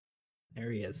There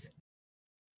he is.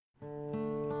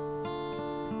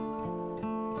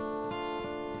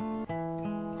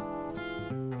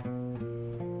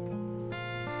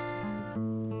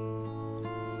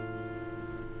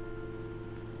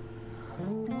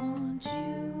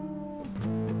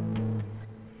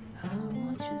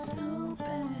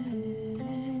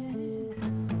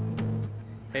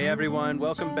 Hey everyone,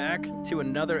 welcome back to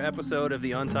another episode of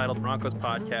the Untitled Broncos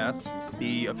podcast,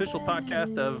 the official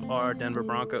podcast of our Denver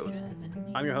Broncos.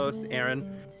 I'm your host,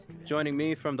 Aaron. Joining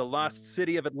me from the lost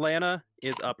city of Atlanta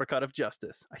is Uppercut of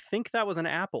Justice. I think that was an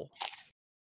apple.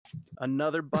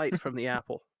 Another bite from the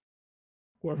apple.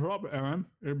 What's up, Aaron?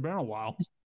 It's been a while.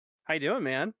 How you doing,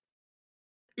 man?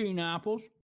 Eating apples,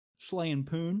 slaying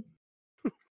poon.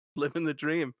 Living the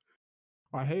dream.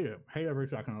 I hate it. Hate every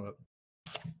second of it.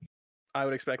 I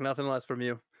would expect nothing less from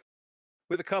you.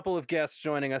 With a couple of guests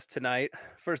joining us tonight.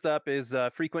 First up is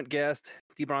frequent guest,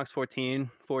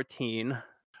 DBronx14.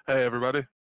 Hey, everybody.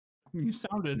 You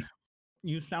sounded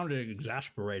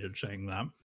exasperated saying that.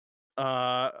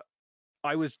 I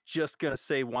was just going to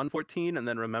say 114 and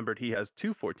then remembered he has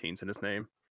two 14s in his name.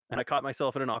 And I caught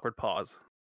myself in an awkward pause.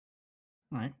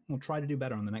 All right. We'll try to do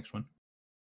better on the next one.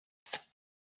 I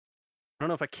don't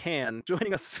know if I can.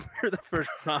 Joining us for the first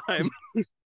time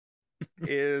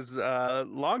is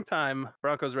longtime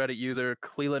Broncos Reddit user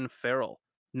Cleland Farrell.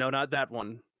 No, not that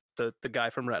one. The guy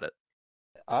from Reddit.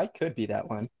 I could be that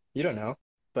one. You don't know.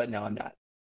 But no, I'm not.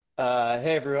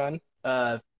 Hey, everyone.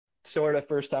 Sort of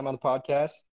first time on the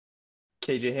podcast.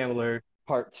 KJ Hamler,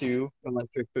 part 2,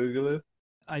 Electric Boogaloo.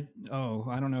 I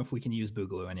don't know if we can use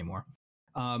Boogaloo anymore.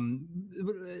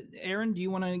 Aaron, do you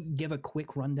want to give a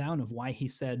quick rundown of why he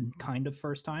said kind of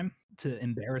first time to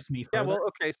embarrass me further? Yeah, well,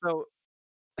 okay, so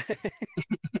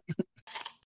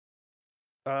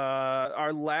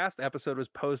our last episode was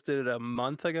posted a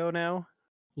month ago now.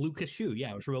 Lucas Shue,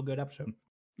 yeah, it was a real good episode.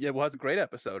 Yeah, it was a great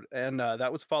episode, and that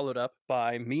was followed up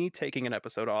by me taking an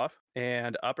episode off,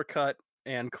 and Uppercut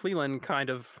and Cleland kind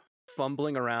of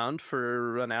fumbling around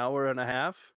for an hour and a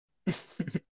half,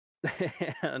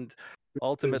 and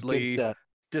ultimately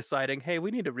deciding, hey,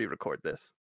 we need to re-record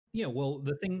this. Yeah, well,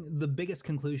 the biggest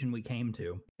conclusion we came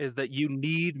to is that you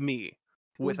need me.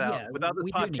 Without this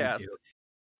podcast,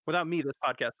 without me, this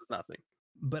podcast is nothing.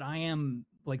 But I am,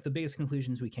 like, the biggest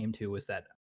conclusions we came to was that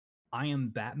I am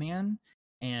Batman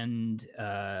and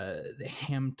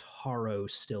Hamtaro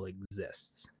still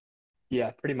exists.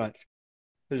 Yeah, pretty much.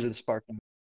 There's a spark.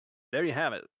 There you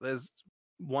have it. There's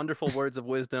wonderful words of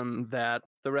wisdom that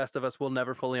the rest of us will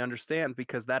never fully understand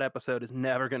because that episode is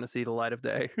never going to see the light of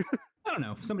day. I don't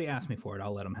know. If somebody asked me for it,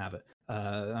 I'll let them have it.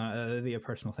 It'd be a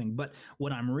personal thing. But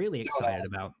what I'm really excited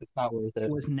about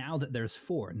was now that there's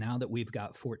 4, now that we've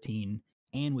got 14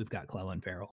 and we've got Cleland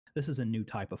Farrell, this is a new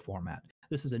type of format.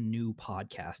 This is a new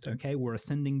podcast, okay? We're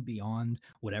ascending beyond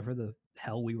whatever the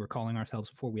hell we were calling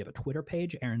ourselves before. We have a Twitter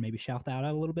page. Aaron, maybe shout that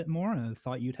out a little bit more. I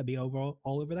thought you'd be all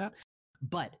over that.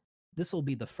 But this will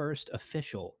be the first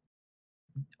official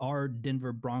our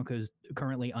Denver Broncos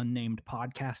currently unnamed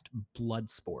podcast, Blood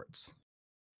Sports.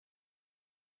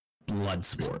 Blood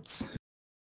Sports.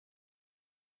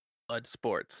 Blood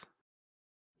Sports.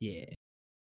 Yeah.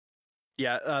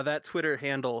 Yeah, that Twitter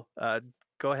handle,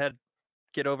 go ahead,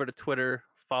 get over to Twitter,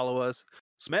 follow us,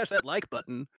 smash that like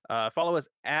button, follow us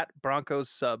at Broncos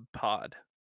Sub Pod.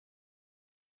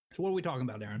 So what are we talking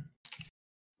about, Aaron?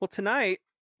 Well, tonight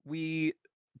we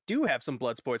do have some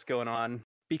blood sports going on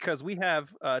because we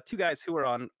have 2 guys who are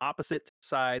on opposite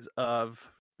sides of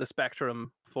the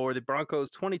spectrum for the Broncos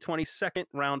 2020 second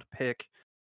round pick,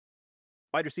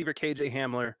 wide receiver KJ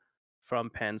Hamler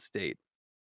from Penn State.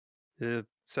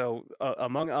 So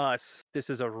among us,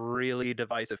 this is a really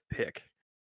divisive pick.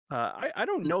 I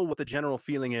don't know what the general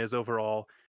feeling is overall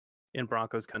in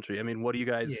Broncos country. I mean, what do you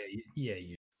guys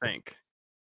think?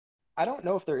 I don't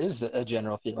know if there is a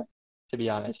general feeling, to be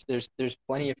honest. There's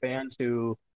plenty of fans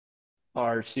who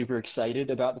are super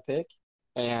excited about the pick.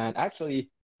 And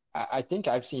actually, I think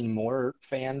I've seen more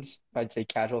fans, I'd say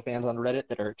casual fans on Reddit,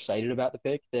 that are excited about the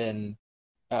pick than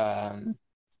that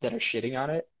are shitting on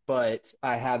it. But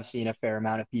I have seen a fair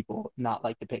amount of people not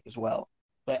like the pick as well.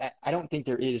 But I don't think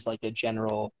there is like a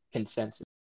general consensus.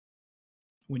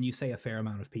 When you say a fair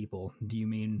amount of people, do you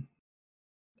mean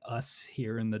us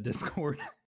here in the Discord?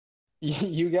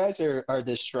 You guys are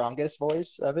the strongest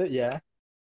voice of it, yeah.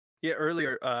 Yeah,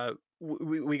 earlier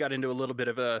we got into a little bit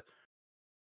of a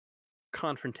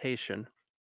confrontation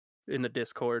in the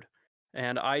Discord,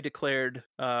 and I declared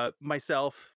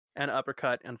myself and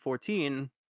Uppercut and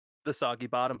 14 the Soggy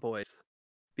Bottom Boys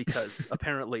because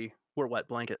apparently we're wet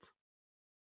blankets.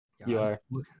 You are.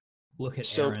 Look at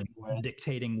So Aaron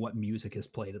dictating what music is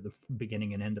played at the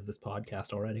beginning and end of this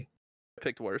podcast already. I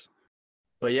picked worse.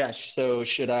 But yeah, so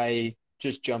should I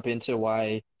just jump into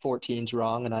why 14's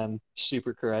wrong and I'm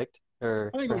super correct?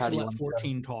 Or, I think or we how should do you let want to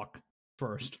 14 talk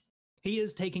first. He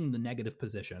is taking the negative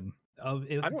position of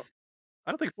if I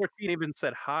don't think 14 even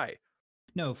said hi.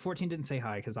 no 14 didn't say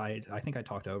hi because I think I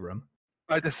talked over him.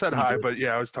 I just said hi, but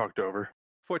yeah, I was talked over.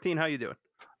 14, how you doing?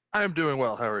 I'm doing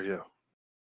well. How are you?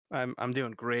 I'm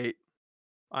doing great.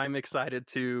 I'm excited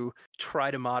to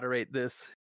try to moderate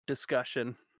this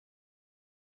discussion.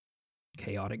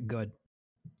 Chaotic good.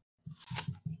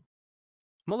 I'm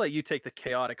gonna let you take the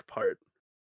chaotic part.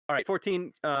 All right,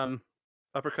 14.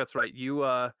 Uppercut's right.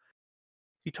 You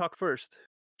talk first.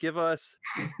 Give us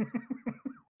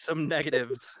some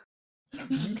negatives.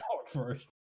 You talk first.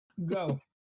 Go.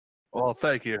 Well,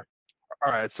 thank you.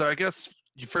 All right, so I guess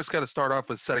you first got to start off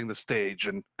with setting the stage.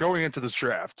 And going into this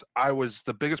draft, I was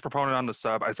the biggest proponent on the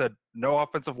sub. I said, no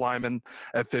offensive lineman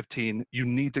at 15. You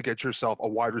need to get yourself a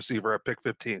wide receiver at pick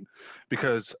 15.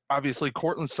 Because obviously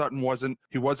Cortland Sutton wasn't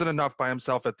enough by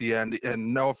himself at the end,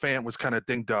 and Noah Fant was kind of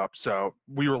dinged up. So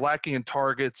we were lacking in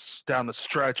targets down the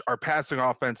stretch. Our passing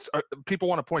offense, people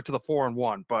want to point to the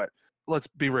 4-1, but let's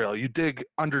be real. You dig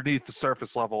underneath the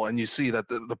surface level and you see that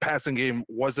the passing game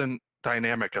wasn't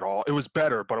dynamic at all. It was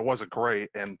better, but it wasn't great.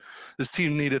 And this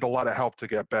team needed a lot of help to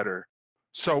get better.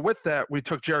 So with that, we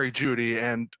took Jerry Jeudy,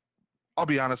 and I'll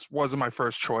be honest, wasn't my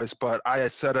first choice, but I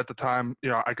said at the time,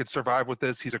 I could survive with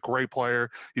this. He's a great player.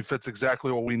 He fits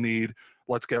exactly what we need.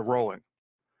 Let's get rolling.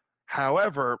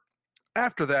 However,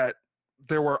 after that,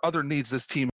 there were other needs this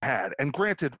team had. And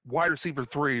granted, wide receiver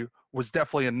 3 was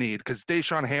definitely a need because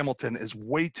Deshaun Hamilton is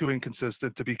way too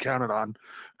inconsistent to be counted on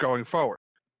going forward.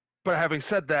 But having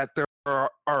said that, there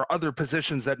are other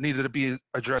positions that needed to be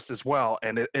addressed as well.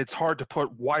 And it's hard to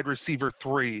put wide receiver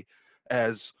 3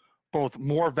 as both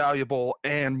more valuable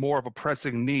and more of a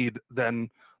pressing need than,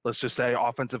 let's just say,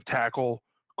 offensive tackle,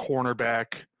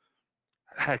 cornerback.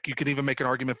 Heck, you could even make an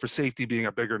argument for safety being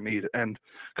a bigger need. And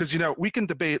because, we can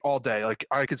debate all day. Like,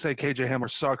 I could say KJ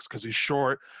Hamler sucks because he's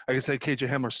short. I could say KJ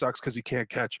Hamler sucks because he can't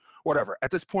catch. Whatever.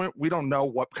 At this point, we don't know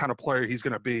what kind of player he's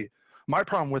going to be. My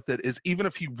problem with it is even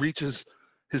if he reaches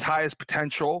his highest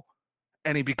potential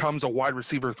and he becomes a wide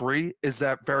receiver 3, is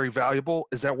that very valuable?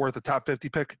 Is that worth a top 50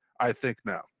 pick? I think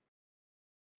no.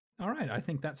 All right. I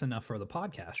think that's enough for the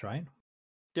podcast, right?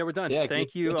 Yeah, we're done. Yeah,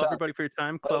 Thank you, good everybody, for your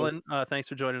time. Clellan, thanks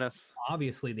for joining us.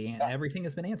 Obviously, everything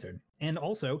has been answered. And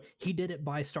also, he did it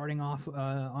by starting off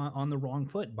on the wrong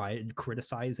foot by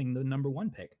criticizing the number 1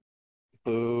 pick.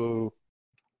 Boo.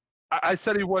 I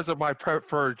said he wasn't my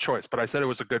preferred choice, but I said it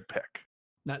was a good pick.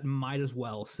 That might as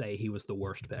well say he was the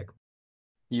worst pick.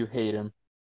 You hate him.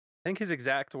 I think his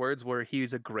exact words were,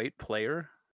 he's a great player.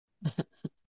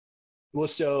 Well,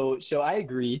 so I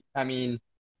agree. I mean,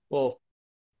 well,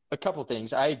 a couple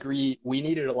things. I agree. We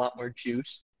needed a lot more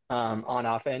juice on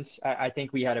offense. I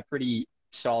think we had a pretty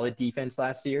solid defense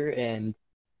last year, and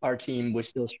our team was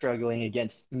still struggling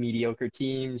against mediocre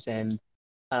teams. And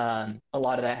a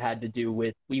lot of that had to do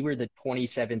with we were the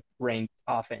 27th ranked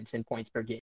offense in points per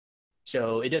game.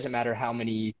 So it doesn't matter how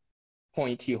many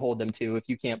points you hold them to. If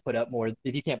you can't put up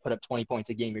 20 points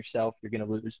a game yourself, you're going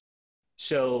to lose.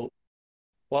 So,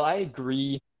 while I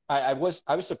agree, I was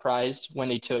surprised when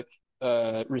they took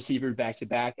receiver back to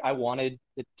back.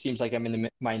 It seems like I'm in the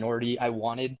minority. I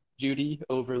wanted Jeudy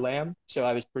over Lamb, so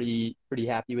I was pretty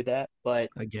happy with that.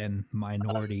 But again,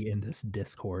 minority in this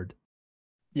Discord.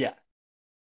 Yeah,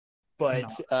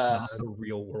 but not the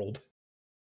real world.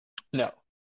 No.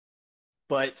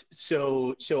 But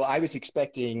so I was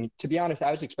expecting, to be honest,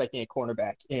 I was expecting a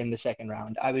cornerback in the second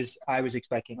round. I was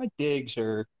expecting like Diggs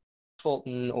or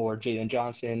Fulton or Jalen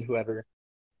Johnson, whoever.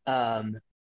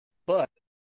 But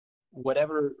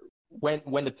whatever,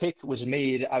 when the pick was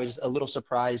made, I was a little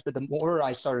surprised. But the more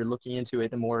I started looking into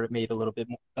it, the more it made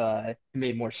it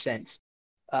made more sense.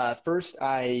 First,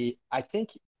 I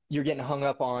think you're getting hung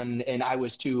up on, and I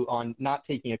was too, on not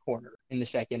taking a corner in the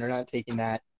second or not taking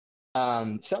that.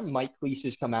 Something Mike Cleese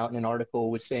has come out in an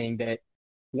article was saying that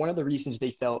one of the reasons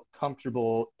they felt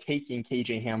comfortable taking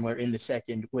KJ Hamler in the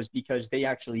second was because they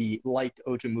actually liked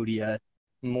Ojemudia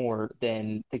more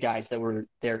than the guys that were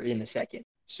there in the second.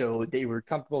 So they were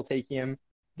comfortable taking him.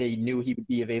 They knew he would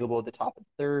be available at the top of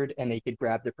the third, and they could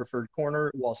grab the preferred corner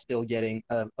while still getting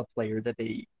a player that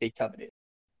they coveted.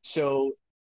 So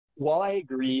while I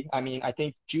agree, I mean, I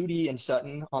think Jeudy and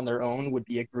Sutton on their own would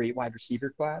be a great wide receiver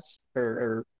class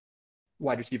or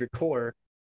wide receiver core,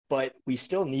 but we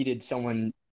still needed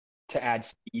someone to add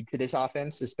speed to this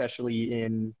offense, especially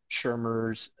in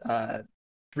Shermer's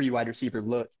 3 wide receiver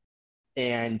look.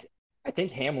 And I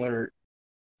think Hamler,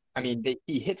 I mean,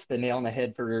 he hits the nail on the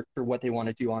head for what they want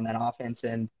to do on that offense.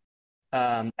 And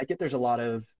I get there's a lot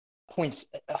of points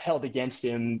held against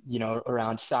him,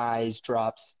 around size,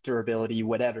 drops, durability,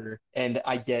 whatever. And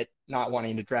I get not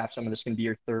wanting to draft someone that's going to be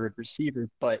your third receiver.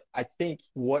 But I think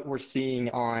what we're seeing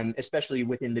especially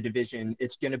within the division,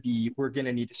 we're going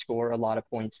to need to score a lot of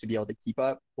points to be able to keep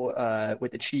up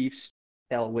with the Chiefs,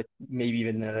 hell, with maybe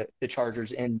even the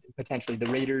Chargers and potentially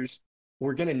the Raiders.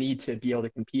 We're going to need to be able to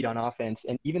compete on offense.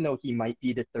 And even though he might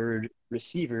be the third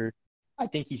receiver, I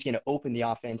think he's going to open the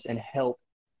offense and help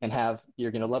and have,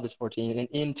 you're going to love this 14, an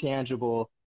intangible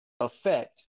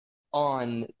effect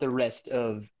on the rest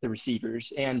of the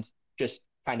receivers and just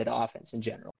kind of the offense in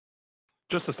general.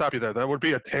 Just to stop you there, that would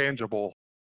be a tangible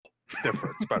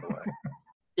difference, by the way.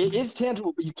 It is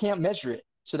tangible, but you can't measure it.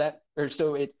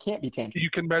 So it can't be tangible.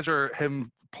 You can measure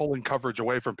him pulling coverage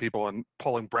away from people and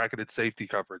pulling bracketed safety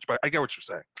coverage, but I get what you're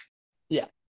saying. Yeah.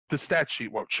 The stat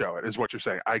sheet won't show it, is what you're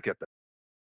saying. I get that.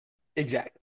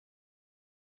 Exactly.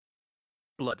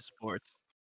 Blood sports.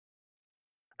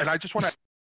 And I just want to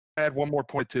add one more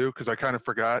point too, because I kind of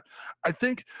forgot. I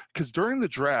think because during the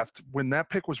draft, when that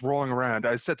pick was rolling around,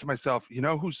 I said to myself,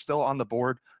 who's still on the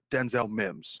board? Denzel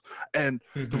Mims. And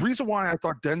the reason why I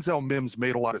thought Denzel Mims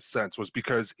made a lot of sense was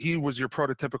because he was your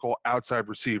prototypical outside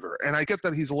receiver. And I get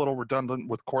that he's a little redundant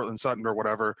with Courtland Sutton or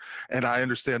whatever. And I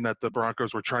understand that the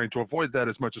Broncos were trying to avoid that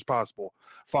as much as possible.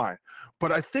 Fine.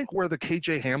 But I think where the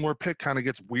KJ Hamler pick kind of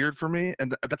gets weird for me,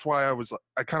 and that's why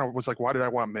I kind of was like, why did I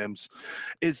want Mims?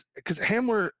 Is because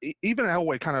Hamler, even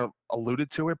Elway kind of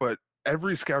alluded to it, but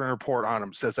every scouting report on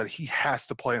him says that he has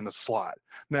to play in the slot.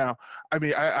 Now, I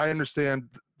mean, I understand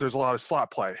there's a lot of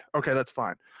slot play. Okay, that's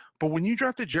fine. But when you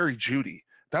drafted Jerry Jeudy,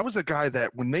 that was a guy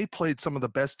that when they played some of the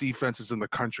best defenses in the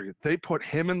country, they put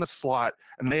him in the slot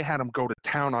and they had him go to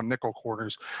town on nickel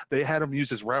corners. They had him use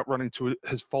his route running to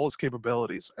his fullest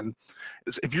capabilities. And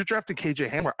if you're drafting KJ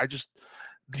Hamler,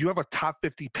 you have a top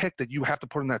 50 pick that you have to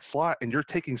put in that slot, and you're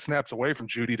taking snaps away from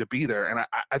Jeudy to be there. And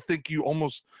I think you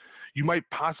might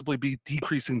possibly be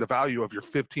decreasing the value of your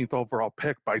 15th overall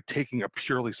pick by taking a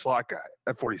purely slot guy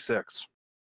at 46.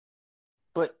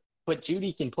 But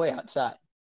Jeudy can play outside.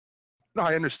 No,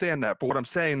 I understand that. But what I'm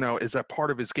saying, though, is that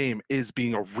part of his game is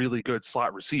being a really good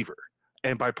slot receiver.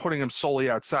 And by putting him solely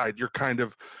outside,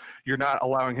 you're not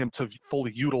allowing him to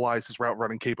fully utilize his route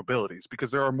running capabilities,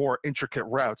 because there are more intricate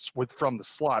routes from the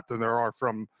slot than there are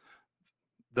from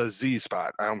the Z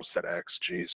spot. I almost said X.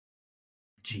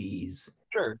 Jeez.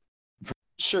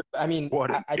 Sure. I mean,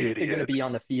 I think they're going to be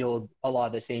on the field a lot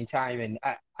at the same time. And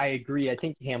I agree. I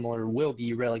think Hamler will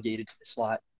be relegated to the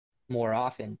slot more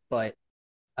often. But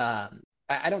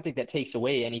I don't think that takes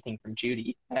away anything from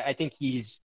Jeudy. I think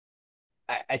he's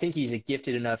a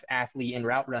gifted enough athlete and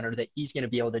route runner that he's going to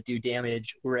be able to do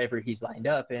damage wherever he's lined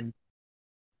up. And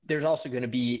there's also going to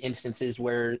be instances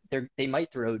where they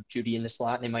might throw Jeudy in the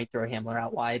slot and they might throw Hamler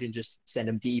out wide and just send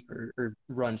him deep or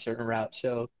run certain routes.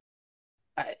 So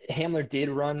Hamler did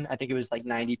run, I think it was like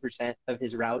 90% of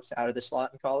his routes out of the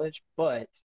slot in college, but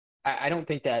I don't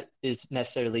think that is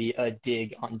necessarily a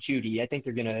dig on Jeudy. I think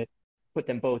they're going to put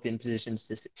them both in positions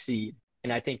to succeed.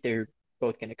 And I think they're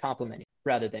both going to complement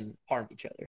rather than harm each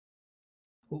other.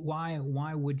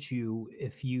 Why would you,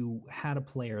 if you had a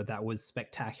player that was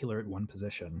spectacular at one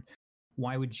position,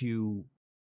 why would you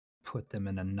put them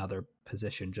in another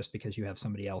position just because you have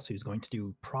somebody else who's going to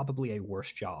do probably a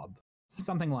worse job?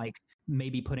 Something like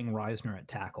maybe putting Reisner at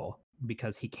tackle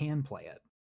because he can play it,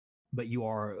 but you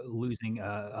are losing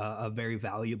a very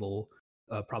valuable,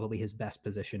 probably his best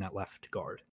position at left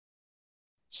guard.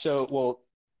 So, well,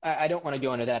 I don't want to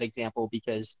go into that example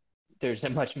because there's a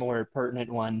much more pertinent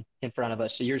one in front of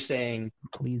us. So you're saying...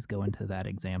 Please go into that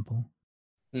example.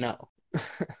 No.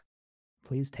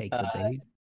 Please take the bait.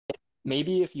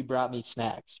 Maybe if you brought me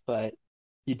snacks, but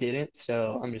you didn't,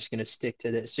 so I'm just going to stick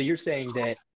to this. So you're saying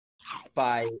that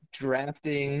by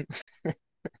drafting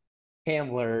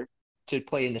Hamler to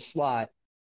play in the slot,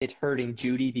 it's hurting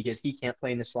Jeudy because he can't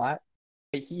play in the slot,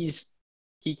 but he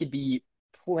could be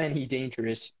plenty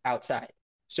dangerous outside.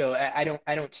 So I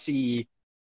don't see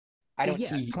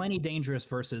plenty dangerous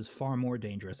versus far more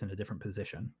dangerous in a different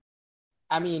position.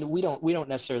 I mean, we don't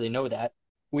necessarily know that.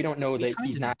 We don't know that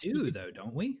he's not. We do though,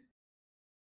 don't we?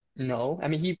 No, I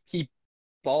mean he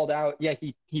balled out. Yeah,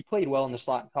 he played well in the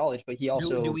slot in college, but he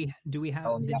also do we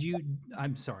have? Did you?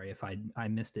 I'm sorry if I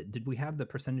missed it. Did we have the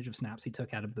percentage of snaps he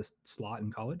took out of the slot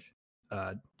in college?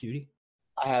 Jeudy?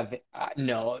 I have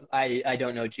no. I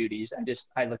don't know Judy's.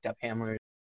 I looked up Hamler.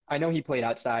 I know he played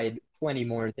outside plenty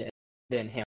more than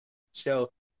him. So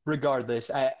regardless,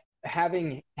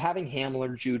 having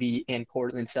Hamler, Judy, and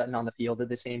Courtland Sutton on the field at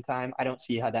the same time, I don't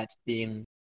see how that's being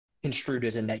construed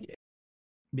as a negative.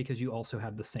 Because you also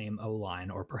have the same O-line,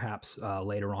 or perhaps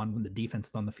later on when the defense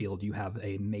is on the field, you have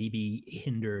a maybe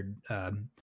hindered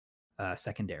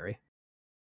secondary.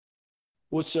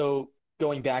 Well, so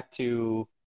going back to,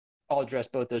 I'll address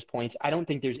both those points. I don't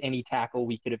think there's any tackle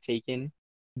we could have taken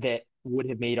that would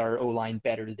have made our O-line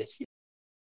better this year.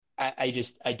 I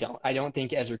don't. I don't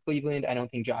think Ezra Cleveland, I don't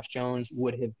think Josh Jones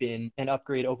would have been an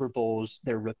upgrade over Bowles,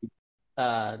 their rookie.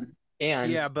 But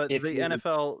the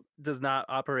NFL does not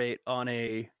operate on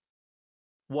a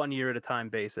 1 year at a time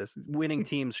basis. Winning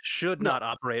teams should not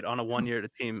operate on a 1 year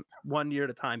at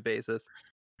a time basis.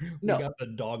 No. We got the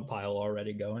dog pile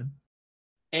already going.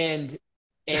 And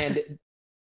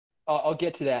I'll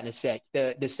get to that in a sec.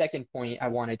 The second point I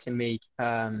wanted to make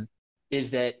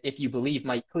is that if you believe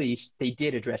Mike Cleese, they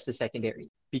did address the secondary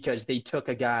because they took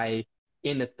a guy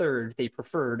in the third they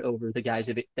preferred over the guys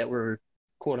that were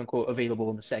quote unquote available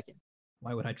in the second.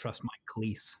 Why would I trust Mike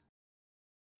Cleese?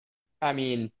 I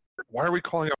mean, why are we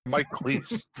calling him Mike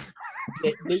Cleese?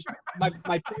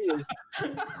 My point is,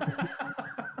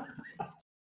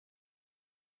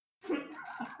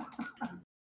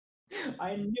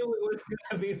 I knew it was going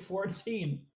to be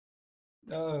 14.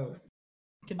 Oh,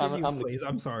 continue, please.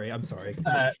 I'm sorry.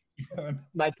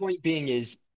 My point being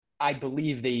is, I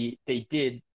believe they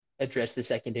did address the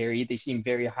secondary. They seem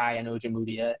very high on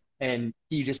Ojemudia, and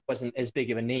he just wasn't as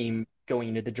big of a name going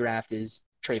into the draft as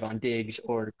Trayvon Diggs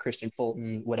or Christian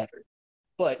Fulton, whatever.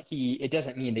 But it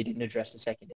doesn't mean they didn't address the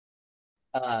secondary.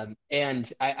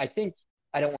 And I think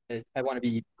I want to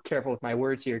be careful with my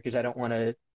words here because I don't want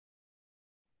to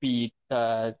be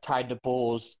tied to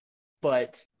Bulls.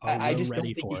 But I just don't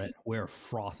think we're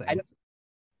frothing.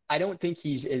 I don't think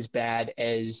he's as bad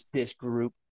as this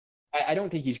group. I don't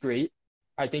think he's great.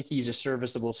 I think he's a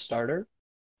serviceable starter.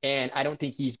 And I don't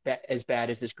think he's as bad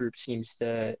as this group seems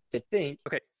to think.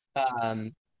 Okay.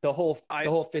 The whole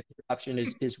fifth option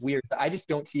is weird, but I just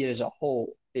don't see it as a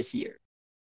whole this year.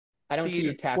 I don't see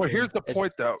it tackling. Well, here's the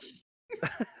point, though,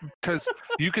 because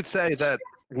you could say that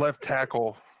left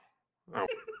tackle. Oh,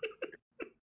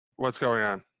 what's going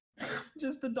on?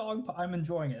 Just the dog. I'm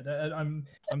enjoying it. I'm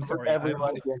sorry.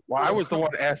 I was the one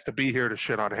asked to be here to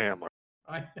shit on Hamler.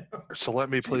 I know. So let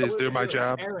me please do my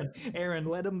job. Aaron,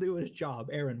 let him do his job.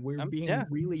 Aaron, we're being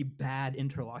really bad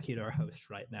interlocutor host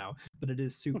right now, but it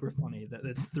is super funny that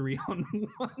it's 3-on-1.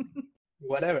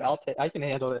 Whatever, I can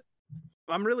handle it.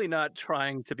 I'm really not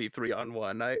trying to be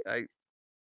 3-on-1.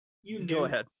 Go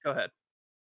ahead.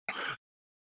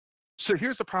 So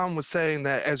here's the problem with saying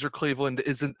that Ezra Cleveland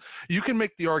isn't. You can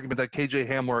make the argument that KJ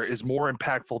Hamler is more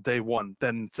impactful day one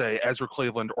than, say, Ezra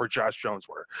Cleveland or Josh Jones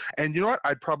were. And you know what?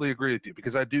 I'd probably agree with you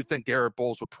because I do think Garrett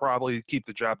Bowles would probably keep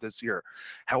the job this year.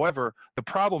 However, the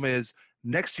problem is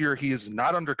next year he is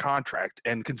not under contract.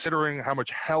 And considering how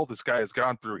much hell this guy has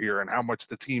gone through here and how much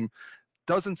the team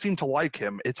doesn't seem to like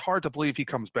him, it's hard to believe he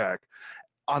comes back.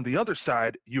 On the other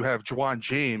side, you have Juwan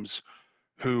James,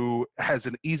 who has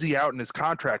an easy out in his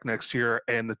contract next year,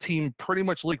 and the team pretty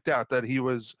much leaked out that he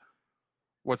was,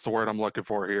 what's the word I'm looking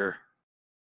for here?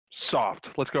 Soft.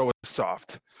 Let's go with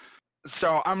soft.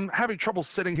 So I'm having trouble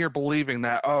sitting here believing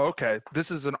that,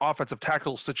 this is an offensive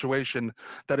tackle situation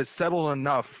that is settled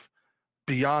enough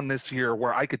beyond this year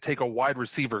where I could take a wide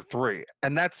receiver 3.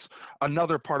 And that's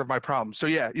another part of my problem. So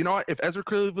yeah, you know what? If Ezra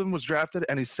Cleveland was drafted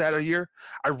and he sat a year,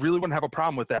 I really wouldn't have a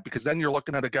problem with that because then you're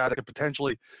looking at a guy that could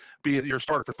potentially be your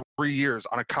starter for 3 years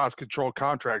on a cost controlled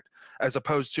contract as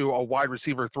opposed to a wide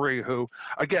receiver 3 who,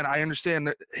 again, I understand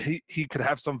that he could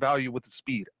have some value with the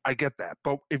speed. I get that.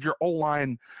 But if your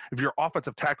O-line, if your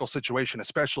offensive tackle situation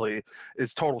especially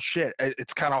is total shit,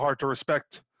 it's kind of hard to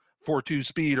respect 4.2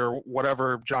 speed or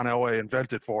whatever John Elway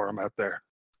invented for him out there.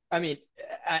 I mean,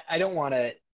 I don't want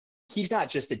to – he's not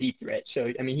just a deep threat.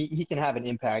 So, I mean, he can have an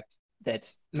impact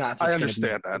that's not just – I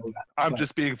understand that. I'm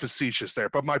just being facetious there.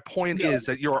 But my point is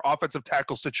that your offensive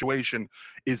tackle situation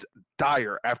is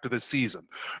dire after this season.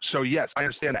 So, yes, I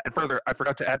understand that. And further, I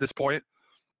forgot to add this point.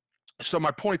 So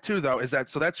my point too, though, is that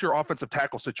that's your offensive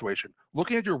tackle situation.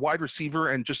 Looking at your wide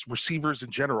receiver and just receivers in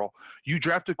general, you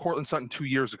drafted Courtland Sutton 2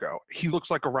 years ago. He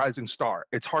looks like a rising star.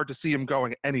 It's hard to see him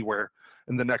going anywhere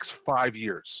in the next 5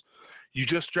 years. You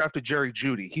just drafted Jerry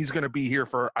Jeudy. He's going to be here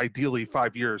for ideally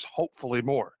 5 years, hopefully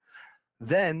more.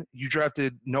 Then you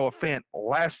drafted Noah Fant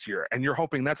last year, and you're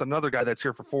hoping that's another guy that's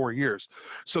here for 4 years.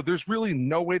 So there's really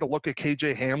no way to look at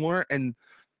KJ Hamler and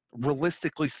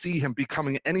realistically see him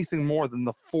becoming anything more than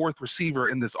the 4th receiver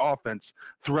in this offense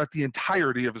throughout the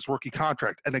entirety of his rookie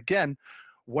contract. And again,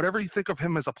 whatever you think of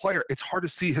him as a player, it's hard to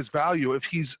see his value if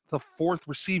he's the 4th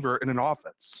receiver in an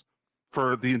offense.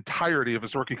 for the entirety of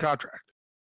his rookie contract.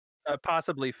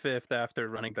 Possibly 5th after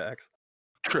running backs.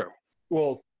 True.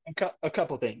 Well, a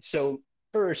couple things. So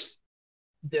first,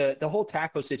 the whole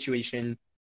tackle situation,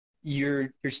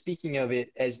 you're speaking of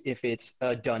it as if it's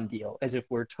a done deal, as if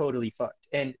we're totally fucked.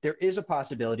 And there is a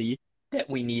possibility that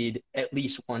we need at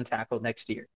least one tackle next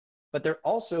year. But there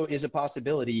also is a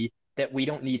possibility that we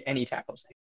don't need any tackles.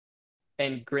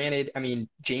 And granted, I mean,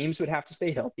 James would have to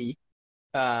stay healthy.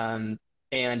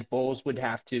 And Bowles would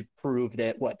have to prove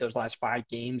that those last 5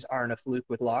 games aren't a fluke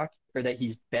with Locke, or that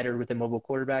he's better with a mobile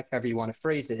quarterback, however you want to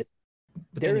phrase it.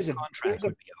 But there is a contract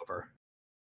would be over.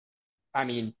 I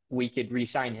mean, we could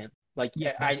re-sign him. Like,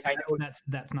 yeah, I know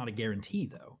that's not a guarantee,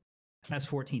 though. As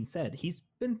 14 said, he's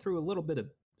been through a little bit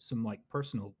of some like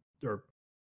personal or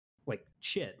like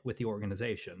shit with the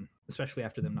organization, especially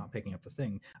after them not picking up the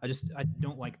thing. I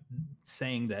don't like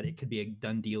saying that it could be a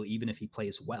done deal even if he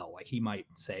plays well. Like, he might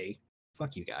say,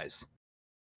 fuck you guys.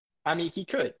 I mean, he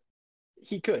could,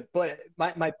 but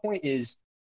my point is,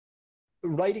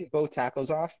 writing both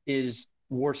tackles off is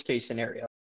worst case scenario.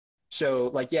 So,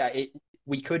 like, yeah,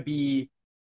 we could be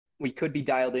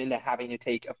dialed into having to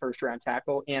take a first round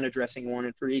tackle and addressing one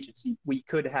in free agency. We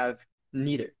could have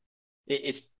neither.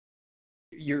 I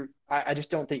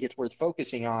just don't think it's worth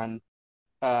focusing on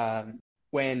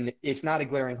when it's not a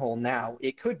glaring hole now.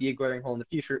 It could be a glaring hole in the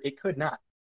future. It could not.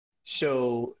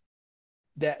 So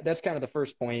that's kind of the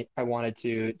first point I wanted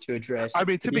to address. I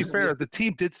mean, to be fair, the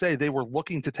team did say they were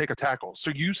looking to take a tackle.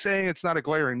 So you saying it's not a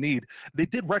glaring need, they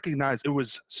did recognize it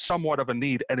was somewhat of a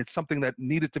need, and it's something that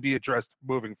needed to be addressed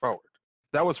moving forward.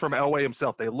 That was from Elway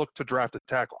himself. They looked to draft a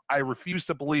tackle. I refuse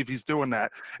to believe he's doing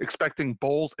that, expecting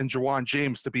Bowles and Juwan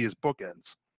James to be his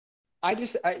bookends. I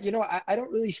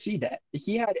don't really see that.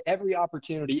 He had every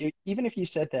opportunity, even if he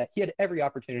said that, he had every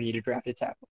opportunity to draft a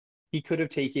tackle. He could have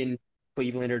taken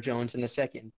Cleveland or Jones in the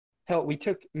second. Hell, we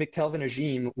took McTelvin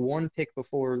Agim 1 pick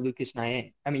before Lucas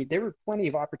Niang. I mean, there were plenty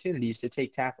of opportunities to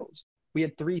take tackles. We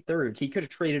had 3 thirds. He could have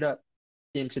traded up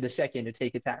into the second to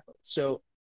take a tackle. So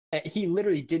he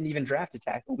literally didn't even draft a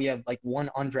tackle. We have like 1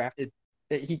 undrafted.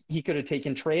 He could have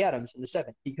taken Trey Adams in the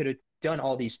 7th. He could have done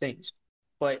all these things.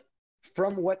 But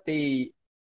from what they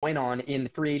went on in the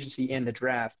free agency and the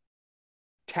draft,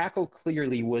 tackle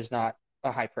clearly was not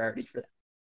a high priority for them.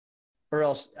 Or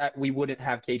else we wouldn't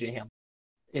have KJ Hamler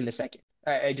in the second.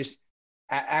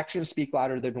 Actions speak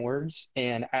louder than words,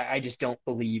 and I just don't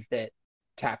believe that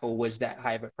tackle was that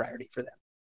high of a priority for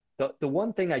them. The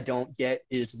one thing I don't get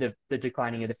is the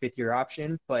declining of the 5th-year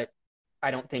option, but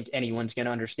I don't think anyone's going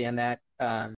to understand that,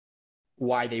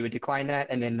 why they would decline that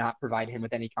and then not provide him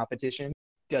with any competition.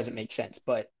 Doesn't make sense,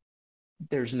 but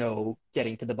there's no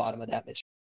getting to the bottom of that mystery.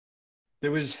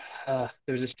 There was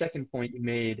a second point you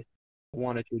made I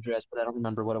wanted to address, but I don't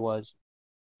remember what it was.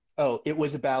 Oh, it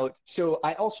was about, so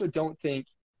I also don't think,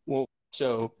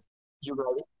 so you're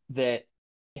right that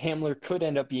Hamler could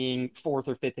end up being 4th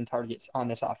or 5th in targets on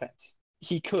this offense.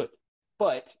 He could,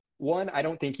 but one, I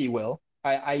don't think he will.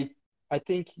 I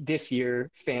think this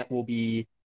year Fant will be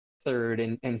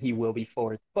 3rd and he will be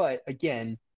 4th. But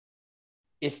again,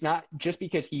 it's not just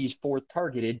because he's 4th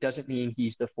targeted doesn't mean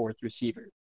he's the 4th receiver.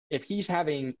 If he's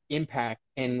having impact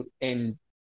and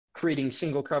creating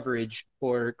single coverage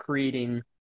or creating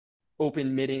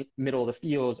open middle of the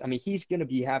fields, I mean, he's going to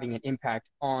be having an impact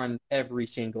on every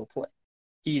single play.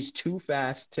 He's too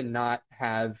fast to not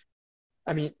have –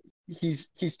 I mean, he's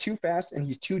too fast and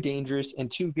he's too dangerous and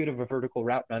too good of a vertical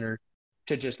route runner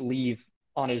to just leave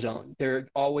on his own. They're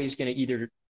always going to either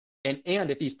 – and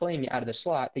if he's playing out of the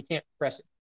slot, they can't press it.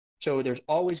 So there's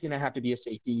always going to have to be a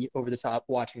safety over the top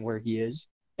watching where he is.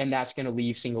 And that's going to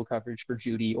leave single coverage for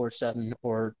Judy or Sutton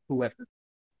or whoever.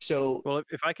 So, well,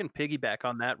 if I can piggyback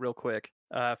on that real quick,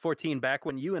 14, back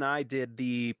when you and I did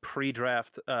the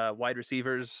pre-draft wide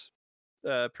receivers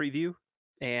preview,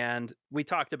 and we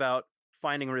talked about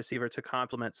finding a receiver to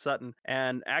complement Sutton.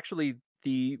 And actually,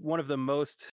 one of the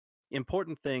most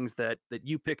important things that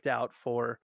you picked out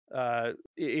for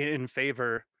in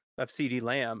favor of CeeDee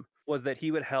Lamb was that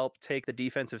he would help take the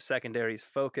defensive secondary's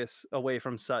focus away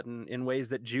from Sutton in ways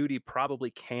that Judy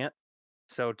probably can't.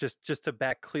 So just to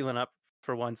back Cleveland up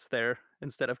for once there,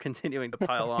 instead of continuing to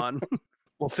pile on.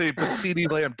 Well, see, but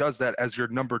CeeDee Lamb does that as your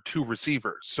number 2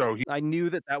 receiver. So I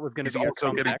knew that was going to be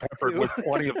also getting peppered with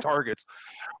plenty of targets.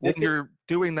 When you're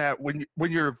doing that, when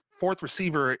your 4th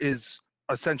receiver is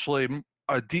essentially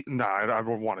I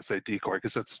don't want to say decoy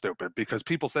because that's stupid, because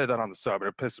people say that on the sub and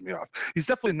it pisses me off. He's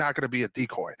definitely not going to be a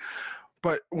decoy.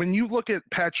 But when you look at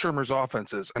Pat Shurmur's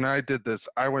offenses, and I did this,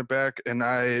 I went back and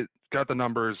I got the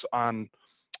numbers on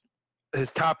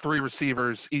his top 3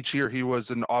 receivers. Each year he was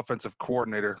an offensive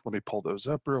coordinator. Let me pull those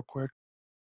up real quick.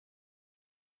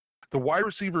 The wide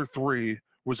receiver 3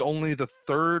 was only the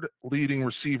 3rd leading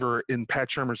receiver in Pat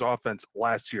Shurmur's offense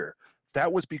last year.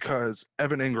 That was because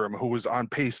Evan Ingram, who was on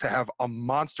pace to have a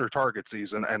monster target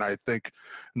season, and I think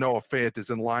Noah Fant is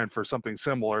in line for something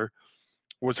similar,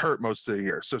 was hurt most of the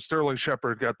year. So Sterling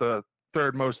Shepard got the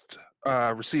 3rd most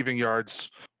receiving yards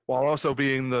while also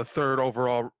being the 3rd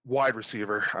overall wide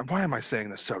receiver. Why am I saying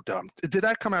this so dumb? Did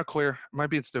that come out clear? Am I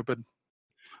being stupid?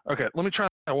 Okay, let me try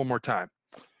that one more time.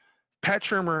 Pat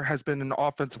Shurmur has been an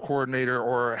offensive coordinator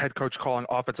or a head coach calling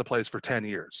offensive plays for 10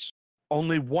 years.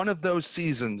 Only one of those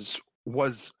seasons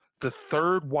was the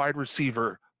 3rd wide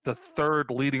receiver, the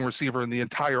 3rd leading receiver in the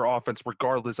entire offense,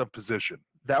 regardless of position.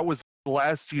 That was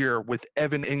last year with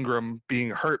Evan Ingram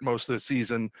being hurt most of the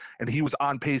season, and he was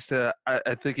on pace to,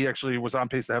 I think he actually was on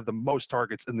pace to have the most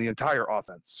targets in the entire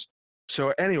offense.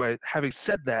 So anyway, having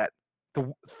said that,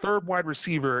 the 3rd wide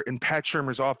receiver in Pat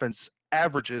Shurmur's offense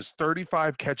averages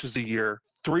 35 catches a year,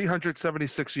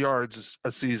 376 yards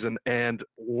a season, and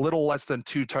little less than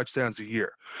 2 touchdowns a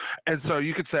year. And so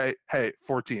you could say, hey,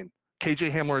 14.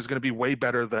 KJ Hamler is going to be way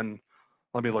better than,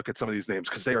 let me look at some of these names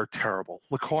because they are terrible.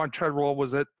 Laquan Treadwell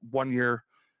was it 1 year,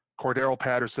 Cordero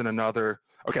Patterson another.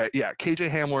 Okay, yeah,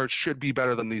 KJ Hamler should be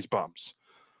better than these bums,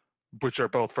 which are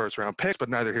both first-round picks, but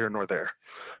neither here nor there.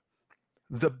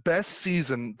 The best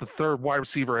season the 3rd wide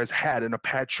receiver has had in a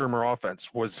Pat Shurmur offense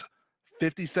was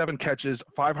 57 catches,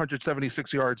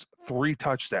 576 yards, 3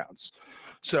 touchdowns.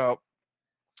 So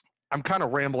I'm kind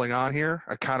of rambling on here.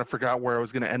 I kind of forgot where I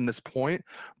was going to end this point.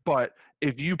 But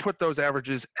if you put those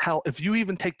averages, hell, if you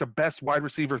even take the best wide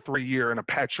receiver 3 year in a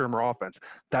Pat Shurmur offense,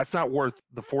 that's not worth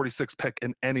the 46th pick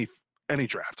in any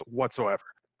draft whatsoever.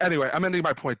 Anyway, I'm ending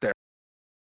my point there.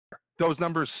 Those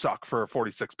numbers suck for a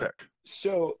 46th pick.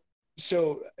 So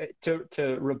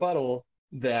to rebuttal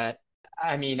that,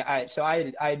 I mean, I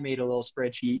had made a little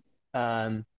spreadsheet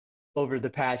over the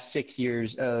past 6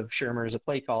 years of Shurmur as a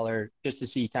play caller just to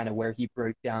see kind of where he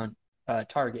broke down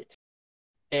targets.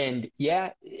 And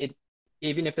yeah,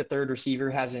 even if the 3rd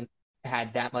receiver hasn't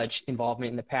had that much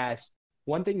involvement in the past,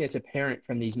 one thing that's apparent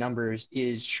from these numbers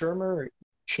is Shurmur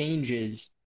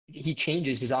changes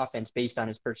his offense based on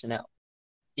his personnel.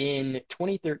 In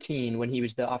 2013, when he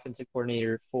was the offensive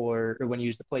coordinator or when he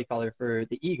was the play caller for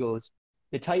the Eagles,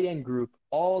 the tight end group,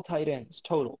 all tight ends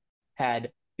total,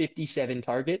 had 57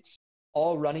 targets.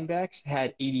 All running backs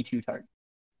had 82 targets,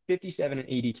 57 and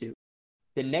 82.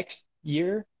 The next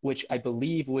year, which I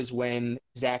believe was when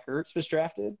Zach Ertz was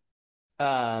drafted,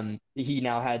 he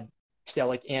now had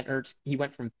Stellick and Ertz. He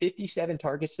went from 57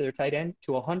 targets to their tight end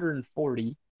to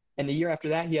 140, and the year after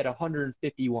that, he had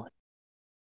 151.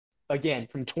 Again,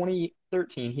 from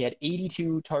 2013, he had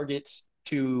 82 targets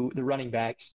to the running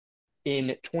backs.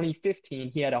 In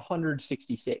 2015, he had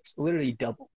 166, literally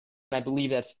double. And I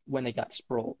believe that's when they got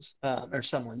Sproles or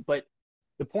someone. But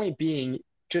the point being,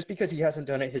 just because he hasn't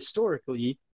done it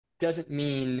historically doesn't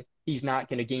mean he's not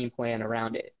going to game plan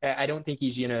around it. I don't think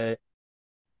he's going to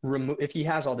remove, if he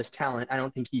has all this talent, I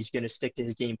don't think he's going to stick to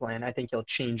his game plan. I think he'll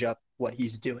change up what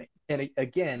he's doing. And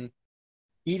again,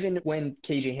 even when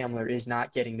KJ Hamler is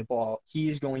not getting the ball, he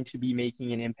is going to be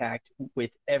making an impact with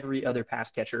every other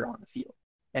pass catcher on the field.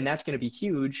 And that's going to be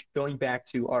huge going back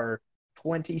to our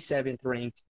 27th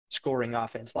ranked scoring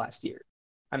offense last year.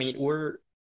 I mean,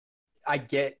 I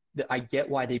get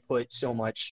why they put so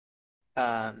much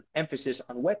emphasis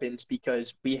on weapons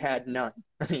because we had none.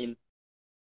 I mean,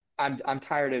 I'm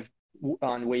tired of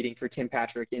waiting for Tim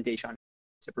Patrick and Deshaun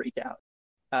to break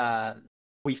out.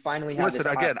 We finally have this.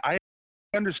 Again, I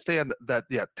understand that,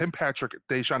 yeah, Tim Patrick,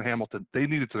 Deshaun Hamilton, they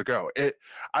needed to go.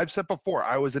 I've said before,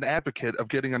 I was an advocate of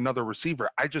getting another receiver.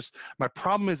 My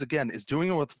problem is doing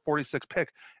it with the 46th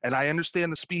pick, and I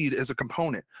understand the speed is a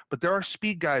component, but there are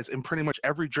speed guys in pretty much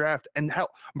every draft, and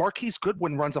hell, Marquise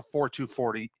Goodwin runs a 4.2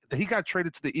 40. He got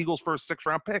traded to the Eagles for a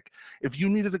 6th-round pick. If you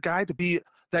needed a guy to be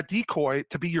that decoy,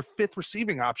 to be your 5th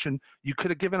receiving option, you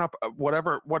could have given up what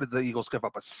did the Eagles give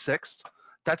up, a 6th?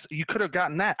 You could have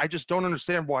gotten that. I just don't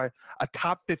understand why a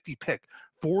top 50 pick,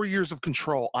 4 years of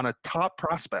control on a top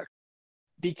prospect.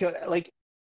 Because,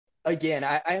 again,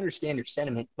 I understand your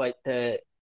sentiment, but the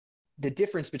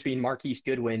difference between Marquise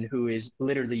Goodwin, who has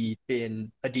literally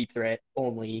been a deep threat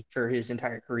only for his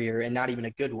entire career and not even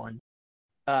a good one,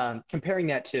 comparing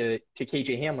that to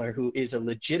KJ Hamler, who is a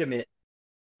legitimate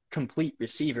complete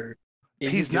receiver.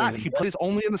 He's not. He plays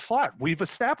only in the slot. We've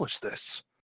established this.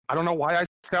 I don't know why I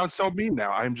sound so mean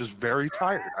now. I'm just very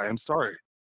tired. I am sorry.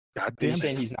 God damn it. Are you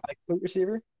saying he's not a complete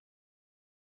receiver?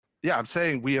 Yeah, I'm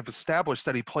saying we have established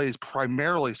that he plays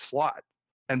primarily slot.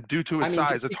 And due to his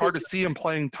size, it's hard to see him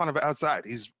playing a ton of outside.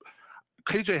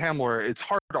 KJ Hamler, it's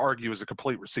hard to argue as a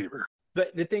complete receiver.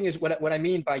 But the thing is, what I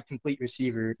mean by complete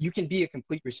receiver, you can be a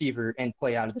complete receiver and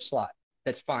play out of the slot.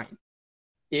 That's fine.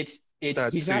 He's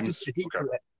not just a deep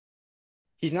threat.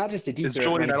 He's not just a deep threat. Is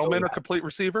Julian Edelman a complete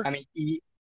receiver? I mean,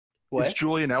 is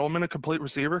Julian Edelman a complete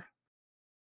receiver?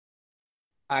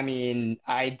 I mean,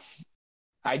 I'd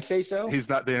say so. He's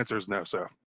not. The answer is no. So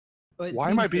why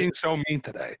am I being so mean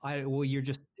today?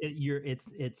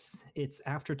 It's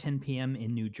after 10 p.m.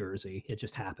 in New Jersey. It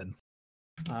just happens.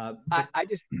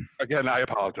 Again, I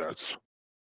apologize.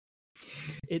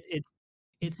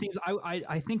 It seems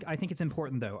I think it's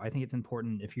important though. I think it's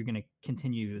important if you're going to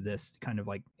continue this kind of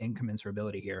like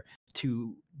incommensurability here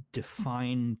to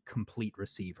define complete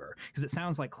receiver, because it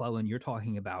sounds like Clellan, you're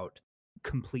talking about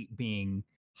complete being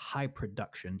high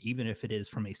production, even if it is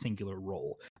from a singular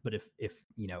role. But if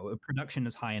production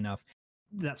is high enough,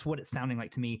 that's what it's sounding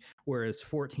like to me. Whereas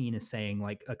 14 is saying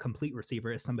like a complete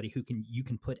receiver is somebody who you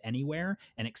can put anywhere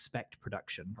and expect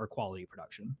production or quality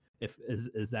production.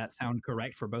 Is that sound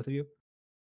correct for both of you?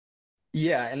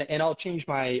 Yeah, and I'll change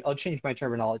my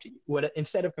terminology.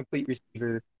 Instead of complete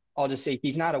receiver, I'll just say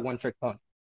he's not a one-trick pony.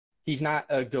 He's not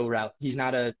a go route. He's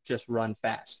not a just run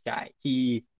fast guy.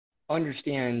 He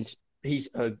understands. He's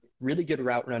a really good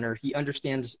route runner. He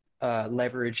understands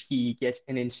leverage. He gets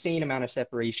an insane amount of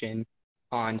separation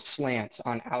on slants,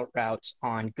 on out routes,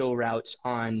 on go routes,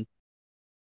 on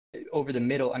over the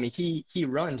middle. I mean, he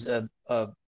runs a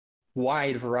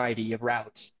wide variety of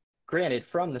routes, granted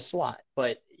from the slot,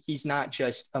 but he's not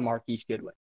just a Marquise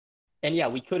Goodwin. And yeah,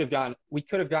 we could have gone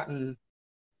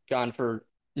for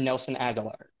Nelson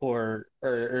Aguilar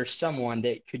or someone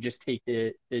that could just take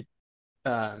the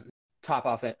top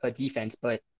off a defense,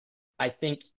 but I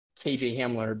think KJ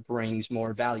Hamler brings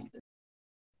more value there.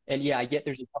 And yeah, I get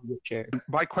there's a public share.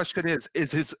 My question is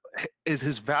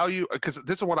his value, because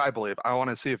this is what I believe. I want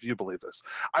to see if you believe this.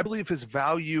 I believe his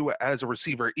value as a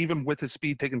receiver, even with his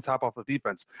speed taking top off of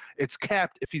defense, it's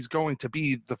capped if he's going to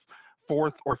be the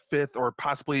fourth or fifth or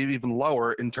possibly even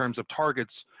lower in terms of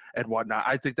targets and whatnot.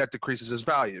 I think that decreases his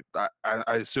value.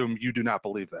 I assume you do not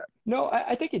believe that. No,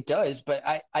 I think it does, but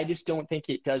I just don't think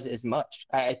it does as much.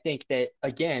 I think that,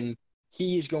 again,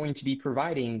 he is going to be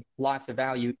providing lots of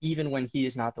value even when he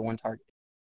is not the one target.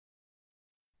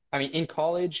 I mean, in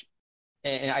college,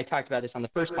 and I talked about this on the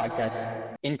first podcast,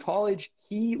 in college,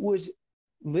 he was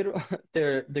literally,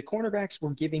 the cornerbacks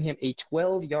were giving him a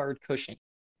 12-yard cushion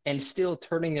and still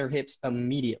turning their hips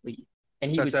immediately.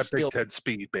 And That's that Big Ten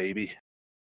speed, baby.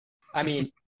 I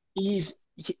mean, he's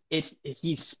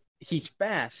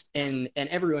fast, and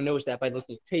everyone knows that by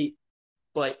looking at tape.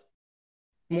 But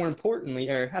more importantly,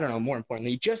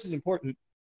 just as important,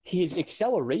 his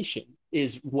acceleration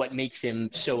is what makes him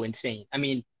so insane. I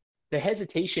mean, the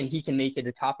hesitation he can make at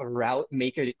the top of a route,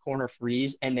 make it a corner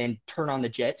freeze, and then turn on the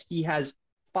jets. He has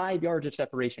 5 yards of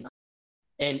separation.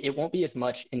 And it won't be as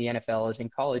much in the NFL as in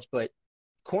college, but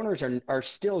corners are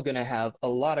still going to have a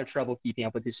lot of trouble keeping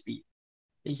up with his speed.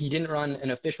 He didn't run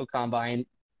an official combine.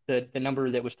 The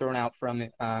number that was thrown out from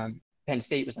Penn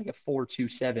State was like a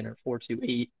 4.27 or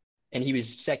 4.28, and he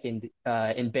was second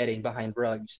in betting behind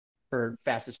Ruggs for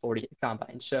fastest 40 at the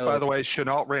combine. So, by the way,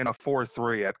 Shenault ran a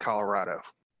 4.3 at Colorado.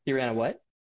 He ran a what?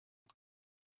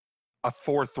 A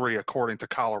 4.3 according to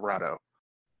Colorado.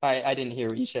 I didn't hear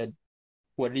what you said.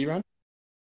 What did he run?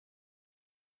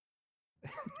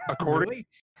 According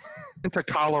to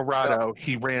Colorado,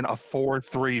 he ran a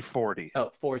 4.340.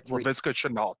 Oh, 4.3. Laviska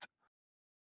Shenault.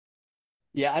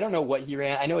 Yeah, I don't know what he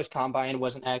ran. I know his combine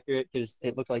wasn't accurate because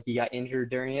it looked like he got injured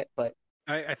during it. But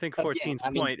I think 14's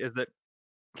point is that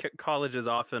colleges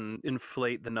often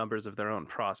inflate the numbers of their own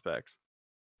prospects.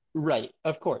 Right,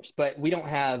 of course. But we don't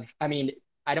have, I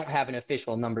don't have an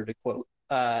official number to quote.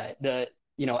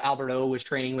 Albert O was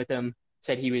training with him,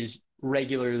 said he was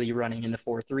regularly running in the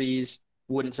 4.3s.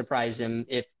 Wouldn't surprise him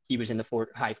if he was in the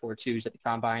high 4.2s at the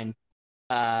combine.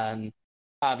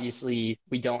 Obviously,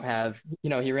 we don't have.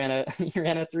 He ran a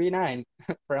 3.9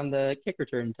 from the kick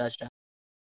return touchdown.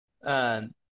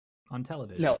 On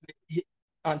television. No,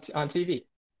 on TV.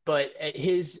 But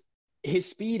his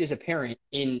speed is apparent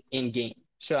in game.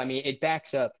 So I mean, it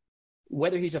backs up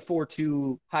whether he's a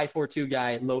 4.2, high 4.2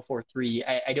 guy, low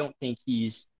 4.3. I don't think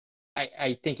he's.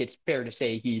 I think it's fair to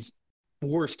say he's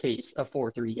worst case a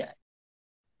 4.3 guy,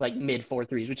 like mid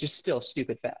 4.3s, which is still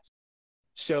stupid fast.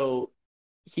 So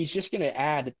he's just going to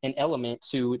add an element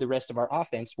to the rest of our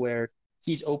offense where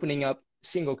he's opening up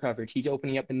single coverage, he's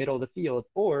opening up the middle of the field,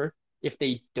 or if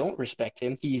they don't respect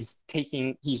him, he's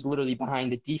literally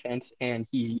behind the defense, and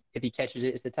if he catches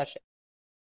it, it's a touchdown.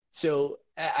 So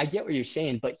I get what you're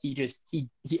saying, but he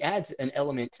adds an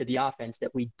element to the offense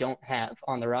that we don't have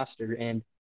on the roster, and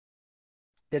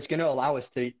that's going to allow us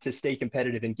to stay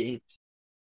competitive in games.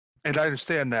 And I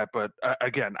understand that, but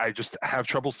again, I just have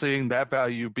trouble seeing that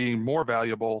value being more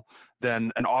valuable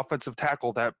than an offensive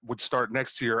tackle that would start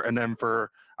next year, and then for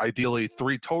ideally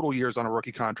 3 total years on a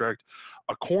rookie contract,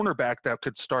 a cornerback that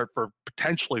could start for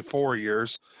potentially 4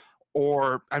 years,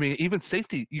 or I mean, even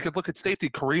safety. You could look at safety.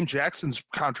 Kareem Jackson's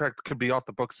contract could be off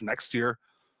the books next year,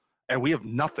 and we have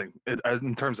nothing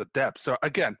in terms of depth. So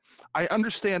again, I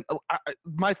understand.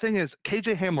 My thing is,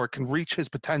 KJ Hamler can reach his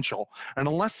potential, and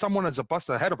unless someone is a bust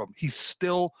ahead of him, he's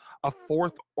still a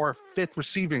 4th or 5th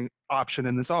receiving option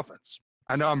in this offense.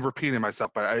 I know I'm repeating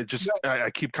myself, but I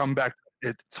keep coming back.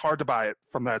 It's hard to buy it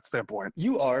from that standpoint.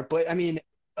 You are, but I mean,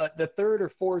 the 3rd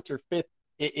or 4th or 5th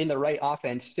in the right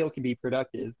offense still can be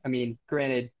productive. I mean,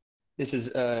 granted, this is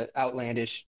an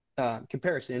outlandish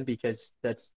comparison because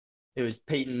it was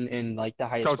Peyton in like the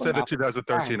highest. Don't say the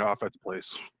 2013 offense,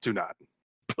 please. Do not.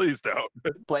 Please don't.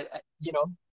 But,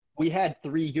 we had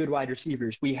 3 good wide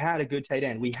receivers. We had a good tight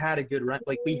end. We had a good run.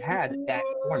 Like, we had that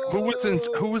corner.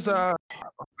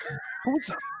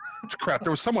 Crap, there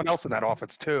was someone else in that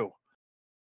offense, too.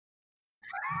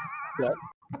 What?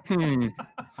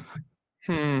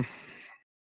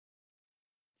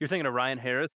 You're thinking of Ryan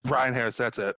Harris? Ryan Harris,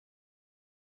 that's it.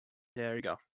 Yeah, there you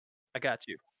go. I got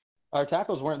you. Our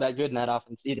tackles weren't that good in that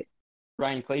offense either.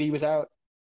 Ryan Clady was out.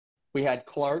 We had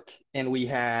Clark, and we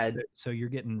had. So you're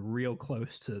getting real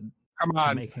close to. Come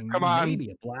on,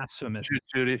 maybe a blasphemous.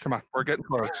 Judy, come on, we're getting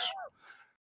close.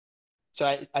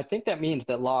 So I think that means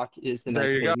that Locke is the next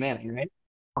Peyton Manning, right?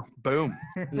 Boom.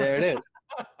 There it is.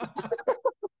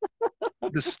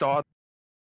 The straw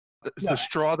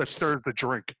that stirs the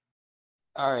drink.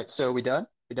 All right, so we done?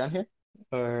 We done here?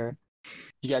 Or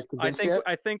you guys convinced yet?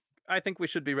 I think we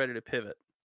should be ready to pivot.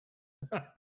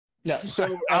 No,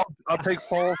 so I'll take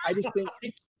Paul. I just think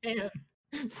I can't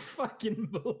fucking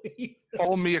believe.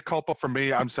 Paul mea culpa for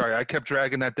me. I'm sorry. I kept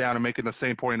dragging that down and making the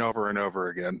same point over and over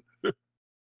again.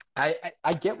 I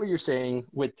get what you're saying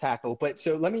with tackle, but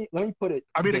so let me put it.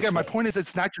 I mean, again, my point is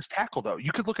it's not just tackle though.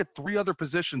 You could look at 3 other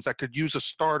positions that could use a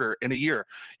starter in a year.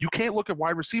 You can't look at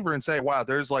wide receiver and say, wow,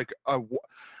 there's like a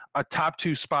top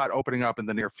 2 spot opening up in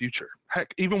the near future.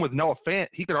 Heck, even with Noah Fant,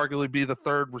 he could arguably be the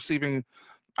 3rd receiving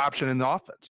option in the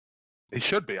offense. He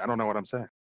should be. I don't know what I'm saying.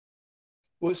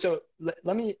 Well, so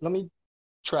let me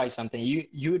try something.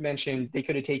 You had mentioned they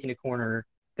could have taken a corner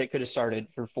that could have started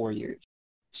for 4 years.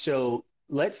 So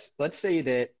let's say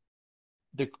that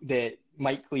that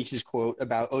Mike Clease's quote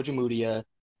about Ojemudia,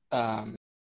 that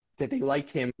they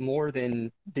liked him more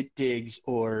than the Diggs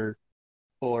or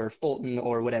Fulton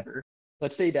or whatever.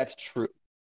 Let's say that's true.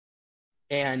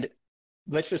 And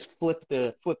let's just flip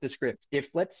the script.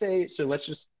 Let's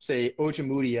just say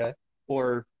Ojemudia,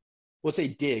 or we'll say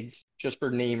Diggs, just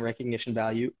for name recognition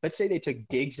value. Let's say they took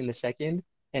Diggs in the 2nd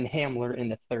and Hamler in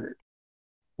the 3rd.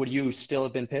 Would you still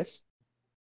have been pissed?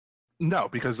 No,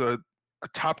 because a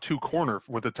top 2 corner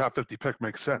with a top 50 pick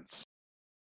makes sense.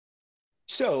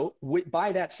 So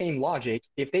by that same logic,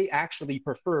 if they actually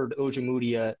preferred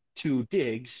Ojemudia to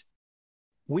Diggs,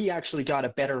 we actually got a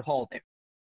better haul there.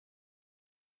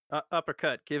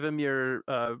 Uppercut. Give him your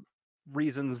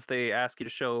reasons they ask you to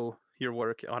show your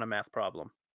work on a math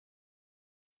problem.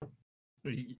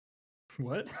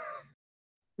 What?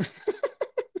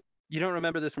 You don't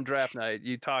remember this from draft night.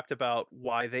 You talked about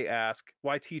why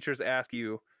teachers ask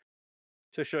you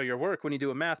to show your work when you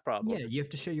do a math problem. Yeah, you have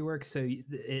to show your work so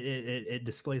it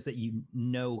displays that you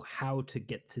know how to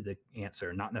get to the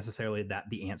answer, not necessarily that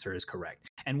the answer is correct.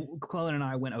 And Clellan and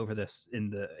I went over this in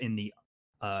the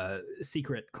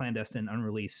secret, clandestine,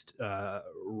 unreleased,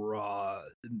 raw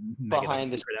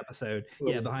behind the episode.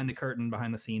 Yeah, behind the curtain,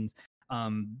 behind the scenes.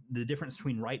 The difference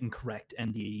between right and correct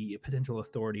and the potential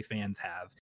authority fans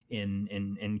have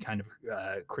in kind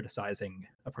of criticizing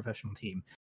a professional team.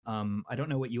 I don't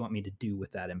know what you want me to do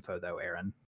with that info, though,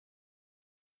 Aaron.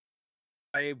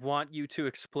 I want you to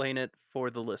explain it for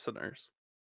the listeners.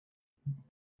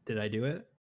 Did I do it?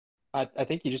 I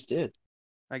think you just did.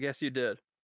 I guess you did.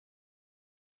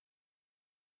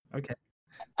 Okay.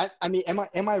 I mean,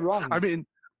 am I wrong? I mean,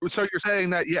 so you're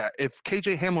saying that, yeah, if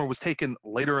KJ Hamler was taken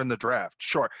later in the draft,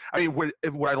 sure. I mean, would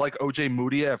I like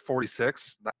Ojemudia at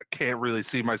 46? I can't really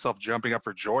see myself jumping up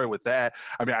for joy with that.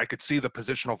 I mean, I could see the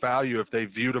positional value if they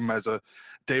viewed him as a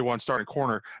day 1 starting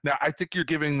corner. Now, I think you're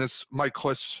giving this Mike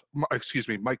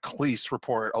Cleese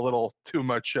report a little too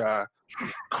much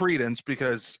credence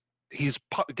because he's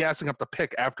gassing up the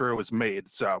pick after it was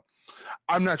made. So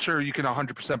I'm not sure you can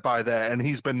 100% buy that. And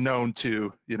he's been known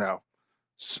to,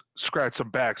 scratch some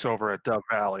backs over at Dove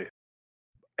Valley.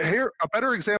 Here, a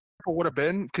better example would have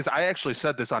been, because I actually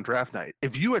said this on draft night,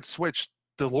 if you had switched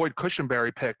the Lloyd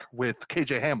Cushenberry pick with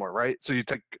KJ Hamler, right? So you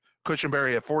take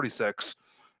Cushenberry at 46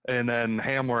 and then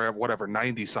Hamler at whatever,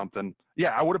 90 something.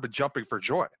 Yeah, I would have been jumping for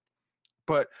joy.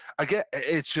 But I get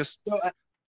it's just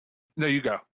no, you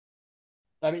go.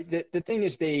 I mean, the thing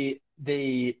is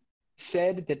they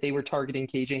said that they were targeting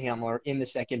KJ Hamler in the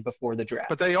second before the draft.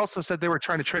 But they also said they were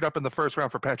trying to trade up in the first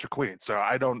round for Patrick Queen. So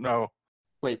I don't know.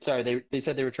 Wait, sorry, they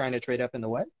said they were trying to trade up in the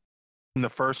what? In the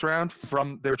first round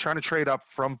they were trying to trade up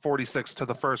from 46 to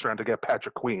the first round to get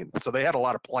Patrick Queen. So they had a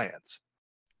lot of plans.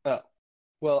 Oh,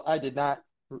 well, I did not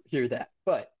hear that.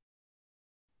 But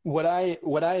what I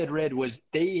had read was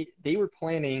they were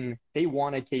planning. They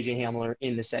wanted KJ Hamler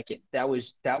in the second. That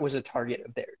was a target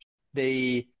of theirs.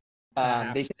 They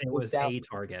said it was a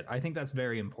target. I think that's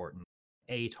very important.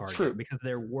 A target. True. Because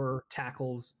there were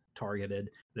tackles targeted.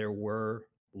 There were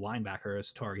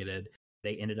linebackers targeted.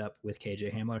 They ended up with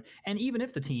KJ Hamler. And even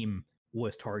if the team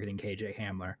was targeting KJ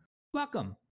Hamler,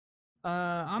 welcome.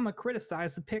 I'm going to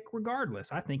criticize the pick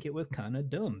regardless. I think it was kind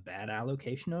of dumb. Bad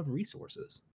allocation of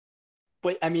resources.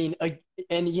 But I mean,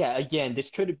 and yeah, again, this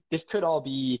could all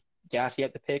be gassy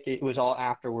at the pick. It was all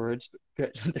afterwards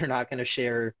because they're not going to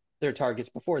share their targets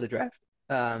before the draft.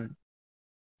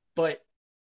 But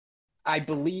I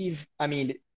believe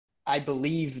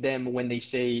them when they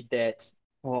say that.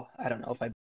 Well, I don't know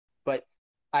if but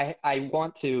I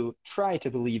want to try to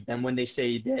believe them when they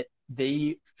say that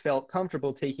they felt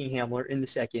comfortable taking Hamler in the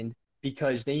second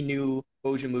because they knew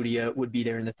Ojemudia would be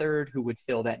there in the third, who would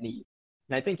fill that need.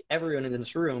 And I think everyone in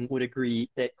this room would agree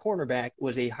that cornerback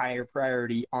was a higher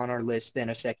priority on our list than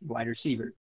a second wide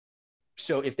receiver.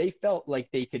 So if they felt like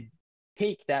they could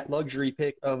take that luxury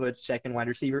pick of a second wide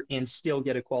receiver and still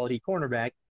get a quality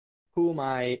cornerback, who am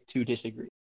I to disagree?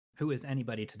 Who is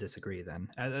anybody to disagree then?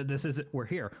 We're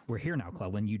here now,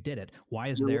 Cleveland. You did it. Why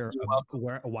is there?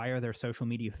 Why are there social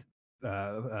media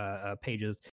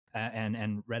pages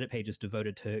and Reddit pages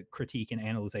devoted to critique and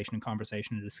analyzation and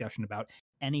conversation and discussion about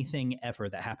anything ever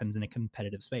that happens in a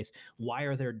competitive space? Why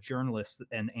are there journalists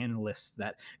and analysts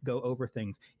that go over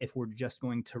things if we're just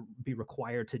going to be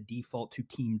required to default to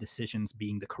team decisions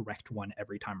being the correct one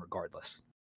every time, regardless?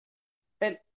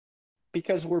 And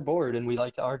because we're bored and we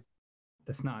like to argue.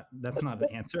 That's not an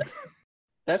answer.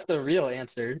 That's the real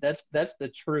answer. That's the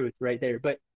truth right there.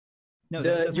 But no,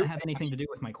 that doesn't have anything to do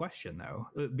with my question, though.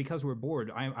 Because we're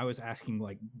bored, I was asking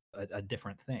like a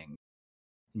different thing,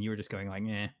 and you were just going like,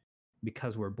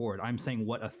 because we're bored. I'm saying,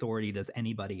 what authority does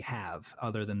anybody have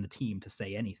other than the team to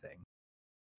say anything?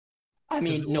 I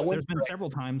mean, there's been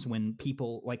several times when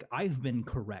people, like, I've been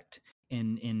correct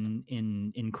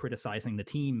in criticizing the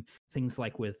team. Things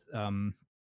like with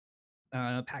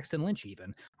Paxton Lynch,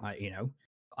 even.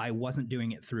 I wasn't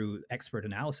doing it through expert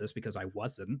analysis because I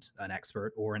wasn't an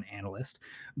expert or an analyst,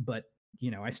 but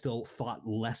I still thought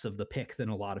less of the pick than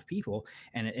a lot of people,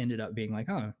 and it ended up being like,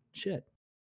 oh shit.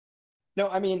 No,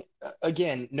 I mean,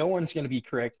 again, no one's going to be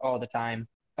correct all the time.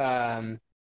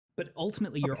 But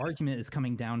ultimately, your argument is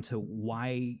coming down to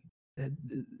why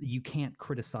you can't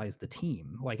criticize the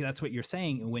team. Like, that's what you're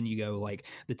saying when you go like,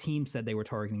 the team said they were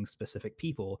targeting specific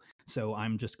people, so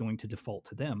I'm just going to default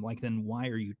to them. Like, then why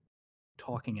are you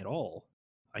talking at all?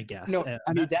 I guess. No,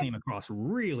 I mean, that came across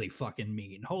really fucking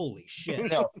mean. Holy shit.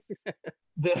 No,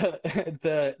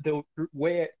 the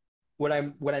way what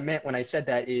I meant when I said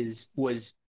that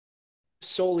was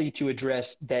solely to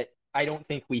address that. I don't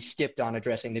think we skipped on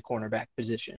addressing the cornerback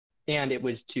position, and it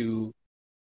was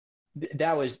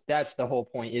that's the whole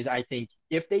point. Is I think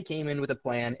if they came in with a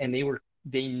plan and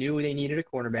they knew they needed a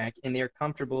cornerback and they're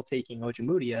comfortable taking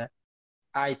Ojemudia,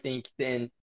 I think then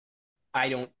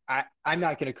I'm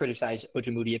not going to criticize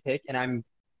Ojemudia pick, and I'm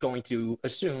going to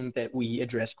assume that we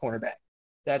address cornerback.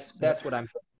 That's what I'm.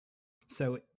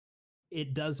 So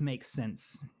it does make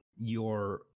sense.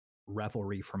 Your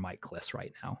revelry for Mike Klis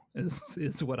right now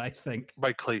is what I think.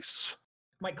 Mike Klis.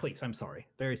 I'm sorry.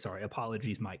 Very sorry.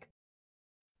 Apologies, Mike.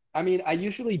 I mean, I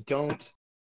usually don't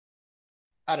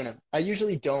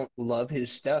love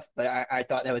his stuff, but I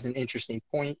thought that was an interesting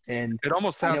point, and it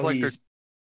almost sounds like they're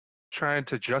trying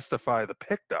to justify the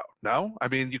pick, though. No? I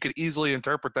mean, you could easily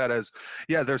interpret that as,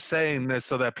 yeah, they're saying this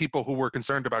so that people who were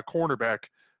concerned about cornerback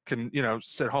can,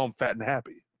 sit home fat and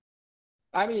happy.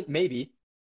 I mean, maybe.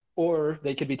 Or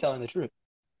they could be telling the truth.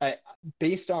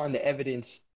 Based on the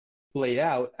evidence laid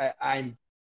out, I'm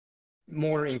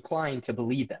more inclined to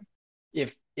believe them.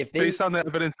 If they, based on the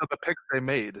evidence of the picks they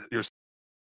made, you're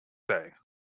saying.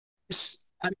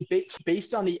 I mean,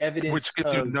 based on the evidence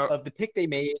of the pick they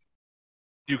made.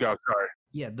 You go. Sorry.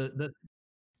 Yeah,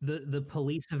 the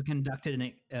police have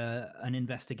conducted an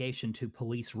investigation to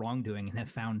police wrongdoing and have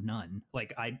found none.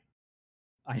 Like I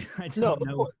don't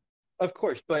know. Of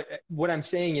course, but what I'm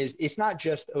saying is it's not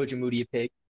just Ojemudia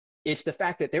pick. It's the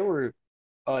fact that there were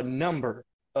a number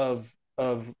of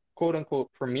quote unquote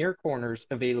premier corners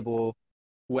available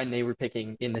when they were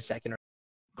picking in the second round.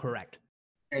 Correct.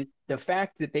 And the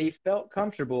fact that they felt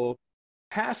comfortable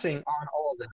passing on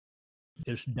all of them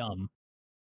is dumb.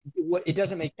 It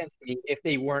doesn't make sense to me if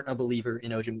they weren't a believer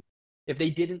in Ojemudia. If they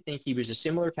didn't think he was a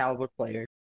similar caliber player,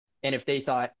 and if they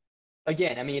thought,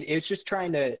 again, I mean, it's just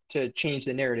trying to change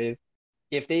the narrative.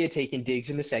 If they had taken Diggs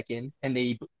in the second and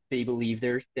they believe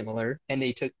they're similar and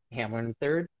they took Hamler in the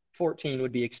third, 14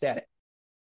 would be ecstatic.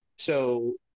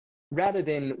 So rather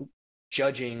than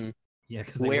judging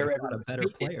because they would have got a better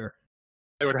player.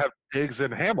 They would have Diggs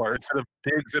and Hamler instead of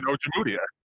Diggs and Ojemudia.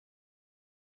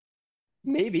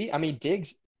 Maybe. I mean,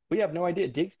 Diggs, we have no idea.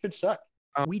 Diggs could suck.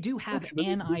 We do have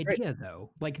an idea,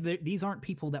 though. Like, these aren't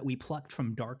people that we plucked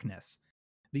from darkness.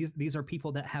 These are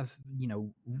people that have,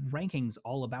 rankings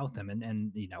all about them.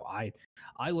 And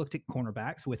I looked at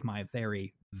cornerbacks with my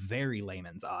very, very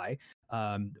layman's eye.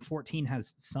 14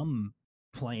 has some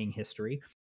playing history.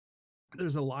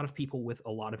 There's a lot of people with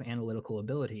a lot of analytical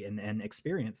ability and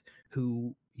experience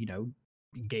who,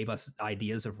 gave us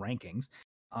ideas of rankings.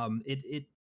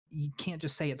 You can't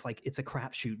just say it's a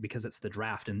crapshoot because it's the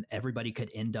draft and everybody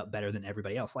could end up better than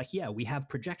everybody else. Like, yeah, we have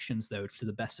projections, though, to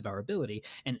the best of our ability,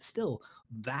 and it's still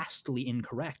vastly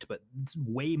incorrect, but it's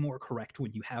way more correct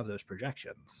when you have those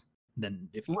projections than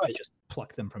if you just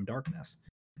pluck them from darkness.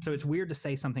 So it's weird to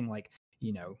say something like,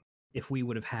 if we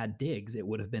would have had Diggs, it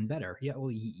would have been better. Yeah,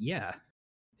 well, yeah,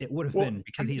 it would have been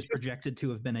because he is projected to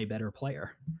have been a better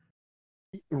player.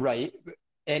 Right.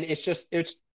 And it's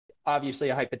obviously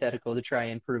a hypothetical to try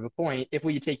and prove a point. If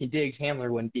we had taken Diggs,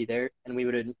 Hamler wouldn't be there, and we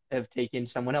would have taken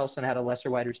someone else and had a lesser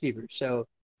wide receiver. So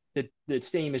the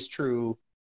same is true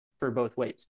for both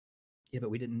ways. Yeah,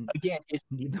 but we didn't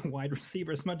need the wide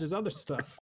receiver as much as other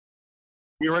stuff.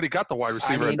 We already got the wide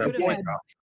receiver at that point.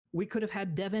 We could have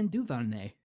had Devin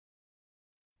Duvernay.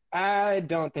 I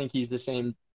don't think he's the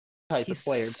same type of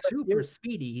player. He's super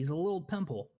speedy. He's a little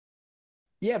pimple.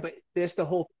 Yeah, but that's the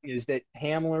whole thing is that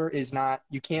Hamler is not –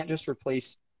 you can't just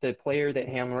replace the player that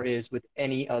Hamler is with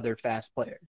any other fast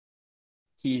player.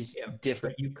 He's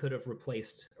different. You could have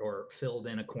replaced or filled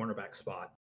in a cornerback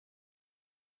spot.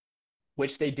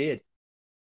 Which they did.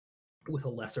 With a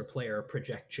lesser player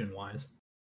projection-wise.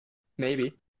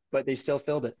 Maybe, but they still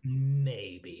filled it.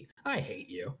 Maybe. I hate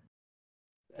you.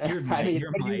 You're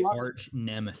my arch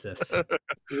nemesis.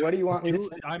 What do you want me to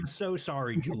say? I'm so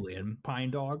sorry, Julian. Pine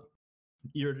Dog.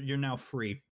 You're now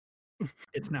free.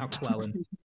 It's now Clellan.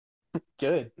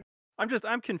 Good.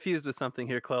 I'm confused with something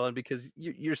here, Clellan, because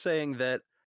you're saying that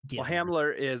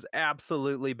Hamler is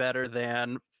absolutely better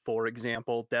than, for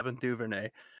example, Devin Duvernay,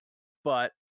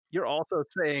 but you're also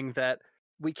saying that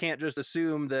we can't just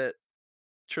assume that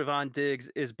Trevon Diggs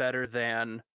is better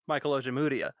than Michael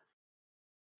Ojemudia,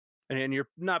 and you're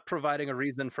not providing a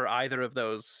reason for either of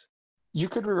those. You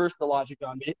could reverse the logic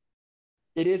on me.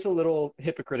 It is a little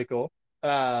hypocritical.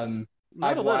 I've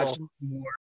watched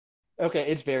more. Okay,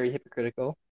 it's very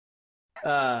hypocritical.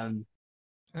 I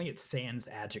think it's sans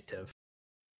adjective.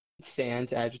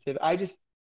 Sans adjective. I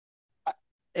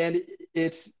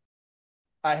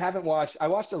haven't watched. I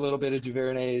watched a little bit of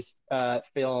Duvernay's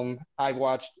film. I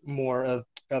watched more of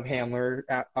Hamler,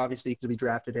 obviously because we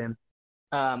drafted him.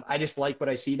 I just like what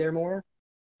I see there more,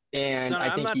 and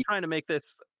I'm not trying to make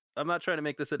this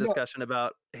a discussion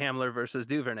about Hamler versus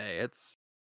Duvernay.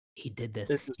 He did this.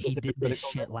 He did this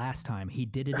shit last time. He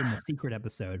did it in the secret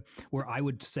episode where I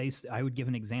would give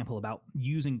an example about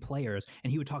using players,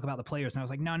 and he would talk about the players, and I was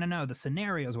like, no, the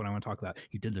scenario is what I want to talk about.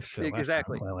 You did this shit last time,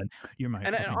 Clellan. You're my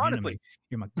enemy.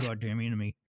 You're my goddamn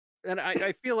enemy. And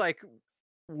I feel like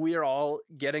we're all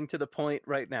getting to the point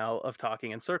right now of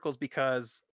talking in circles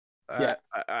because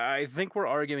I think we're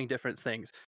arguing different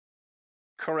things.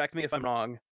 Correct me if I'm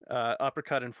wrong.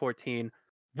 Uppercut in 14.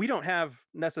 We don't have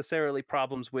necessarily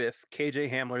problems with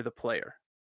KJ Hamler, the player.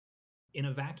 In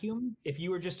a vacuum, if you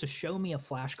were just to show me a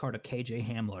flashcard of KJ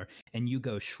Hamler and you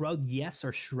go shrug yes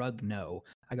or shrug no,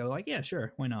 I go like, yeah,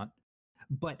 sure, why not?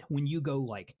 But when you go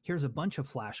like, here's a bunch of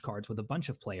flashcards with a bunch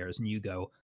of players, and you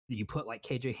put like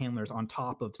KJ Hamler's on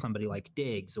top of somebody like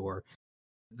Diggs or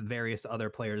the various other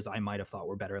players I might have thought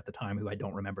were better at the time who I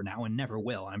don't remember now and never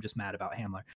will. I'm just mad about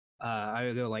Hamler.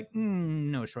 I go like,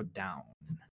 no, shrug down.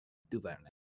 Duvernay.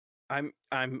 I'm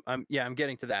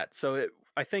getting to that. So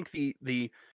I think the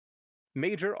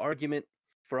major argument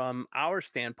from our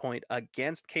standpoint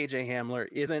against KJ Hamler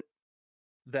isn't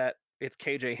that it's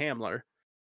KJ Hamler,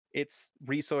 it's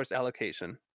resource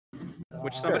allocation.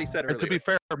 which somebody said earlier. And to be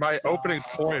fair, my opening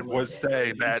point was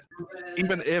saying that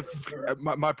even if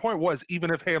my point was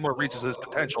even if Hamler reaches his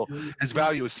potential, his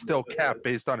value is still capped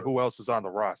based on who else is on the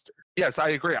roster. Yes, I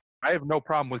agree. I have no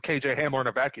problem with KJ Hamler in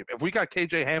a vacuum. If we got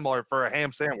KJ Hamler for a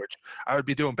ham sandwich, I would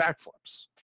be doing backflips.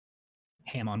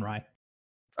 Ham on rye.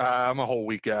 I'm a whole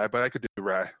wheat guy, but I could do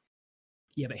rye.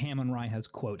 Yeah, but ham on rye has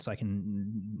quotes.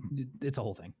 It's a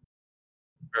whole thing.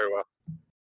 Very well.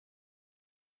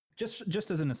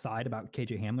 Just as an aside about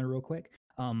KJ Hamler real quick.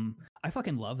 I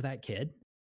fucking love that kid.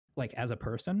 Like, as a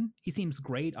person, he seems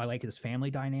great. I like his family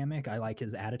dynamic. I like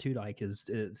his attitude. I like his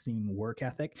seeming work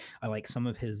ethic. I like some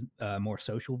of his more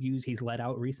social views he's let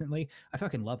out recently. I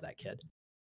fucking love that kid.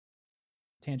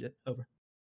 Tangent, over.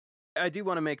 I do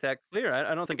want to make that clear.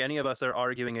 I don't think any of us are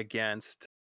arguing against,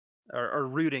 or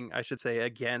rooting, I should say,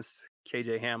 against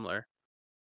KJ Hamler.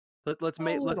 Let's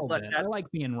let that. I like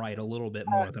being right a little bit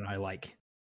more than I like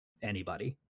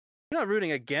anybody. You're not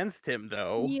rooting against him,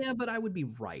 though. Yeah, but I would be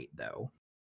right, though.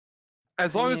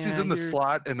 As long as he's in the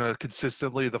slot and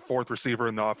consistently the fourth receiver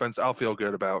in the offense, I'll feel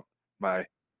good about my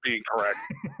being correct.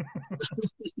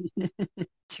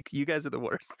 You guys are the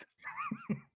worst.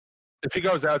 If he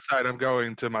goes outside, I'm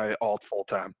going to my alt full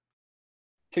time.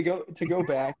 To go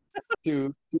back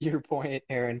to your point,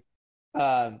 Aaron,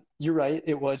 you're right.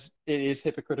 It is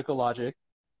hypocritical logic,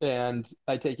 and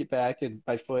I take it back, and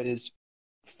my foot is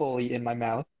fully in my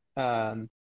mouth. I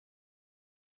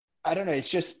don't know. It's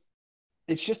just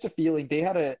a feeling. They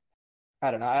had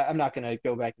I don't know. I'm not going to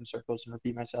go back in circles and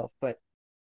repeat myself, but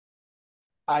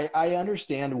I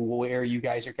understand where you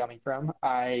guys are coming from.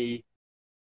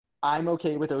 I'm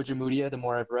okay with Ojemudia the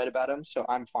more I've read about him, so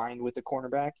I'm fine with the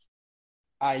cornerback.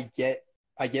 I get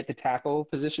the tackle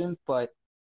position, but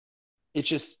it's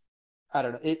just, I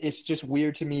don't know. It's just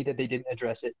weird to me that they didn't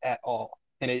address it at all.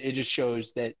 And it just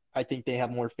shows that I think they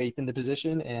have more faith in the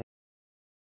position. And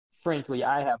frankly,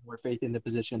 I have more faith in the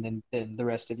position than the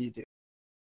rest of you do.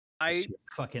 I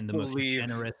fucking the most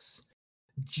generous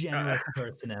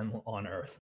person on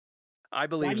earth. I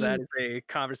believe that is a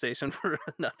conversation for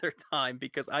another time,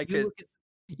 because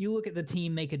you look at the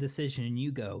team make a decision and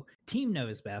you go, team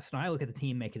knows best. And I look at the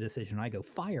team make a decision and I go,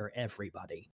 fire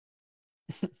everybody.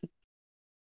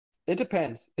 It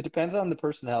depends. It depends on the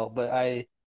personnel, but I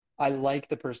like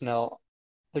the personnel,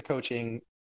 the coaching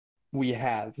we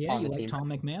have on the team. Tom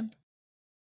McMahon?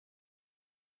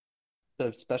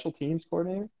 The special teams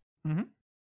coordinator? Mm-hmm.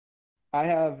 I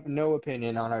have no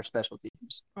opinion on our special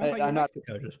teams. I'm not the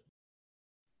coaches.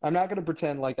 I'm not going to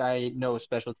pretend like I know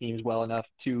special teams well enough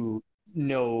to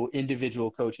know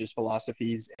individual coaches'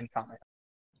 philosophies and comment.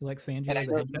 You like Fangio as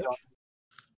a head coach?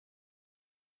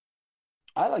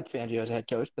 I like Fangio as a head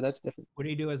coach, but that's different. What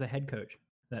do you do as a head coach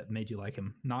that made you like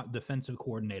him? Not defensive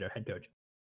coordinator, head coach.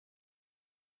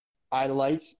 I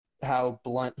liked how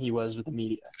blunt he was with the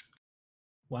media.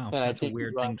 Wow, and that's a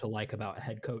weird thing to like about a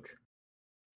head coach.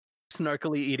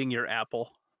 Snarkily eating your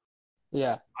apple.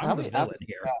 Yeah. I'm the villain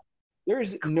here.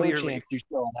 There's no chance you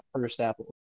still on that first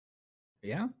apple.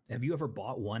 Yeah? Have you ever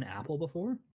bought one apple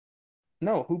before?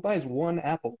 No. Who buys one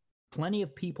apple? Plenty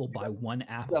of people buy one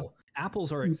apple.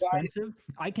 Apples are expensive.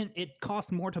 It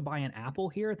costs more to buy an apple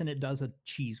here than it does a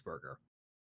cheeseburger.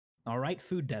 All right?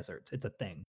 Food deserts. It's a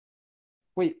thing.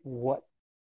 Wait, what?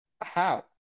 How?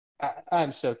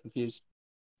 I'm so confused.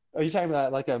 Are you talking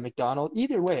about like a McDonald's?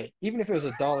 Either way, even if it was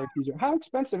 $1 cheeseburger, how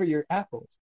expensive are your apples?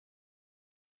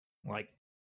 Like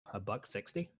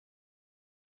 $1.60.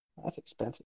 That's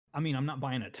expensive. I mean, I'm not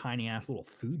buying a tiny ass little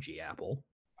Fuji apple.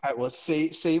 All right, well,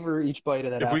 savor each bite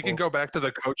of that apple. If we can go back to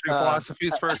the coaching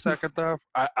philosophies for a second, though,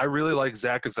 I really like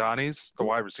Zach Azzani's, the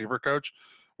wide receiver coach,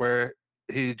 where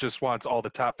he just wants all the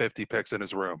top 50 picks in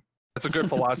his room. That's a good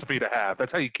philosophy to have.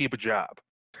 That's how you keep a job.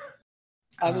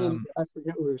 I mean, I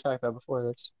forget what we were talking about before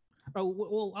this. Oh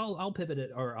well, I'll pivot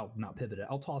it, or I'll not pivot it.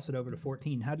 I'll toss it over to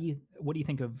 14. What do you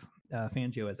think of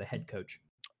Fangio as a head coach?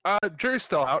 Jerry's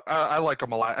still out. I like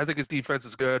him a lot. I think his defense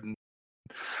is good, and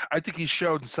I think he's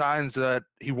shown signs that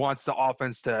he wants the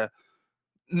offense to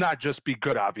not just be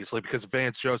good, obviously, because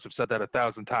Vance Joseph said that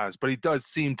 1,000 times, but he does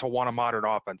seem to want a modern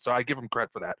offense. So I give him credit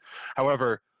for that.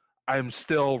 However, I'm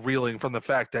still reeling from the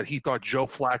fact that he thought Joe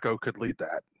Flacco could lead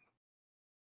that.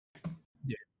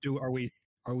 Yeah.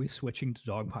 Are we switching to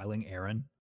dogpiling Aaron?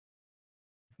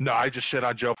 No, I just shit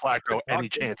on Joe Flacco any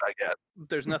chance I get.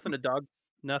 There's nothing to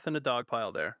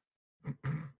dogpile there.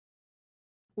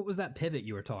 What was that pivot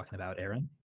you were talking about, Aaron?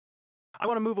 I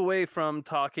want to move away from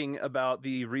talking about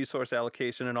the resource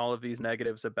allocation and all of these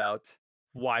negatives about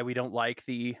why we don't like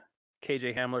the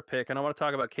KJ Hamler pick. And I want to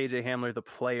talk about KJ Hamler, the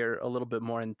player, a little bit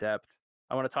more in depth.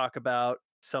 I want to talk about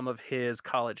some of his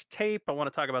college tape. I want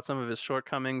to talk about some of his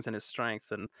shortcomings and his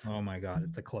strengths. And oh my God,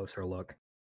 it's a closer look.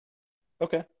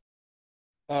 Okay.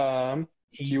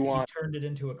 He turned it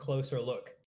into a closer look.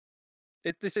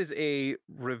 This is a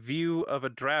review of a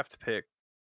draft pick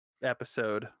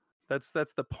episode. That's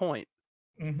the point.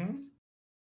 Mm-hmm.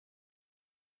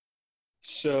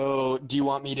 So, do you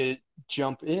want me to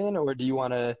jump in, or do you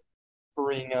want to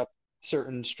bring up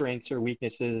certain strengths or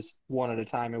weaknesses one at a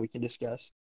time and we can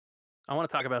discuss? I want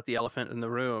to talk about the elephant in the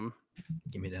room.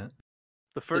 Give me that.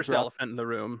 The first elephant in the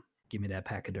room. Give me that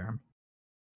pachyderm.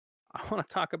 I want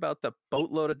to talk about the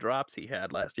boatload of drops he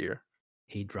had last year.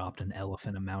 He dropped an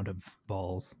elephant amount of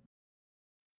balls.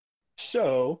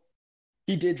 So,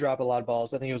 he did drop a lot of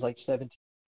balls. I think it was like 17,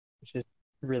 which is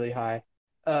really high.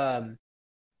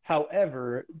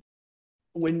 However,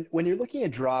 when you're looking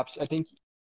at drops, I think,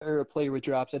 or a player with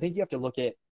drops, I think you have to look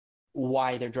at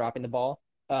why they're dropping the ball.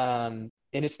 And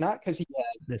it's not because he had...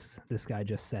 This guy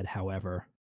just said, however,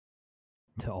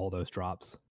 to all those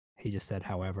drops. He just said,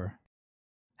 however.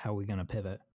 How are we going to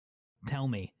pivot? Tell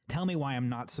me why I'm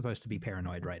not supposed to be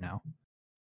paranoid right now.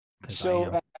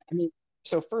 So,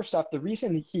 so first off, the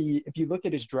reason if you look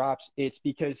at his drops, it's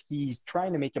because he's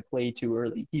trying to make a play too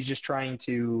early. He's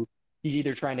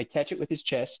either trying to catch it with his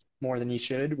chest more than he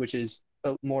should, which is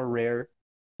more rare.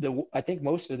 I think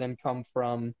most of them come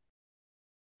from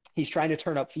he's trying to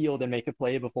turn up field and make a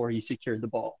play before he secured the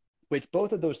ball, which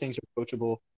both of those things are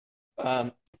coachable.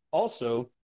 Also,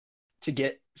 to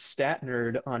get stat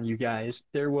nerd on you guys,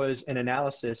 there was an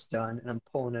analysis done, and I'm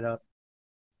pulling it up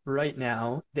right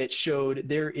now, that showed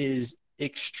there is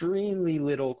extremely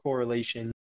little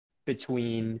correlation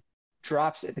between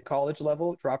drops at the college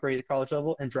level, drop rate at the college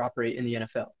level, and drop rate in the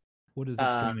NFL. What does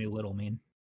extremely little mean?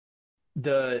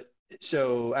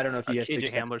 So I don't know if you guys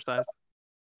KJ Hamler size.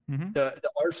 Mm-hmm. The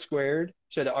R squared.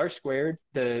 So the R squared,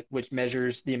 which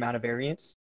measures the amount of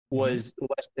variance, was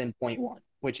less than 0.1,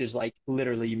 which is like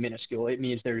literally minuscule. It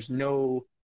means there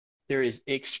is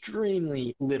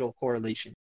extremely little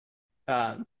correlation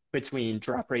between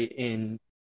drop rate in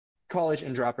college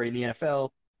and drop rate in the NFL.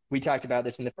 We talked about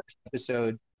this in the first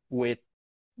episode with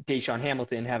Deshaun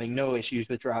Hamilton having no issues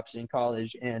with drops in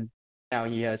college, and now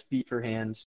he has feet for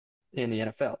hands in the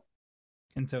NFL.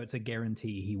 And so it's a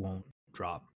guarantee he won't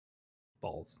drop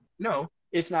balls. No,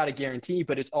 it's not a guarantee,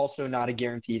 but it's also not a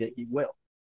guarantee that he will.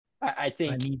 I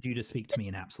think... I need you to speak to me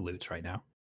in absolutes right now.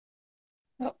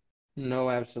 No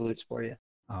absolutes for you.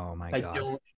 Oh my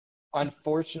God.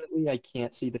 Unfortunately, I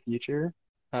can't see the future.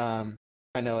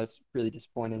 I know it's really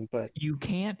disappointing, but... You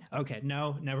can't? Okay,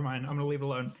 no, never mind. I'm going to leave it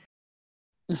alone.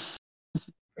 I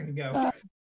can go.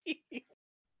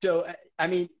 So, I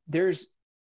mean,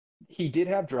 he did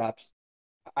have drops.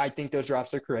 I think those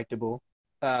drops are correctable.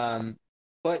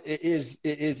 But it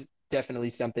is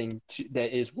definitely something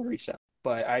that is worrisome.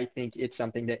 But I think it's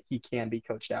something that he can be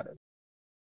coached out of.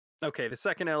 Okay, the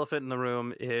second elephant in the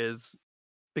room is,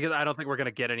 because I don't think we're going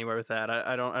to get anywhere with that.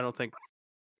 I don't think.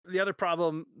 The other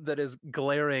problem that is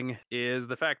glaring is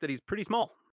the fact that he's pretty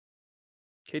small.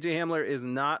 KJ Hamler is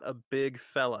not a big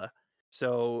fella.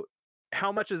 So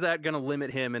how much is that going to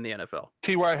limit him in the NFL?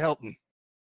 T.Y. Hilton.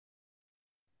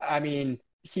 I mean,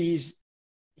 he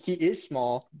is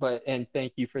small, and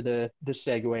thank you for the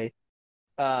segue.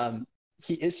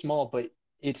 He is small, but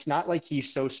it's not like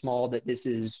he's so small that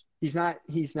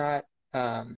he's not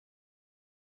Kyler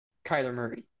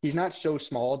Murray. He's not so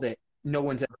small that no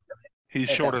one's ever done it. He's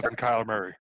shorter than Kyler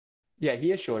Murray. Yeah,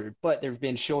 he is shorter, but there have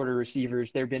been shorter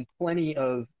receivers. There have been plenty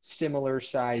of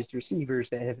similar-sized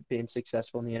receivers that have been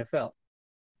successful in the NFL.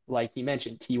 Like he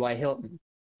mentioned, T.Y. Hilton.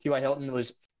 T.Y. Hilton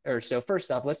was – so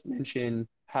first off, let's mention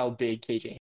how big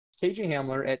KJ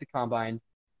Hamler at the Combine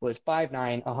was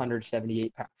 5'9",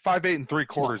 178 pounds. 5'8"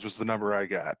 3/4 was the number I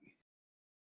got.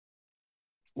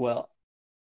 Well,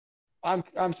 I'm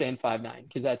saying 5'9"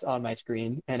 because that's on my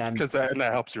screen, and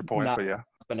that helps your point, but yeah.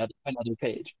 Another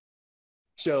page.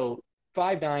 So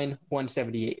 5'9",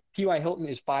 178. T.Y. Hilton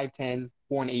is 5'10",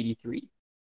 183.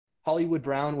 Hollywood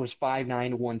Brown was 5'9",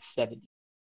 170.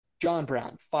 John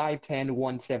Brown, 5'10",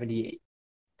 178.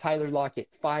 Tyler Lockett,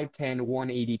 5'10",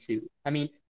 182. I mean,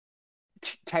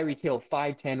 Tyreek Hill,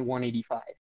 5'10", 185.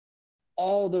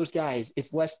 All those guys,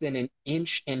 it's less than an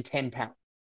inch and 10 pounds.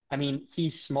 I mean,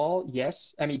 he's small,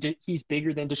 yes. I mean, he's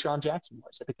bigger than Deshaun Jackson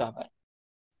was at the Combine.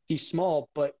 He's small,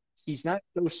 but he's not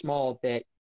so small that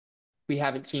we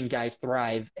haven't seen guys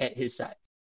thrive at his size.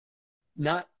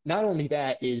 Not only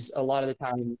that is a lot of the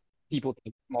time people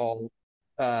think small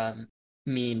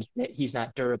means that he's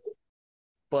not durable,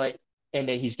 and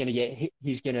that he's going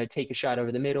to take a shot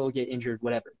over the middle, get injured,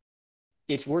 whatever.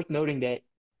 It's worth noting that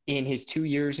in his 2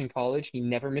 years in college, he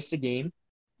never missed a game.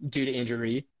 due to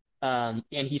injury. And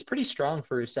he's pretty strong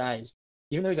for his size.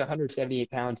 Even though he's 178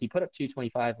 pounds, he put up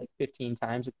 225 like 15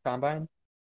 times at the combine.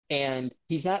 And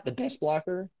he's not the best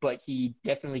blocker, but he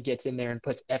definitely gets in there and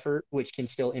puts effort, which can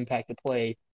still impact the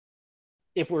play.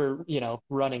 If we're,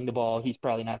 running the ball, he's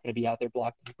probably not going to be out there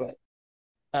blocking. But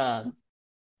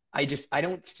I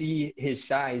don't see his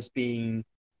size being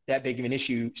that big of an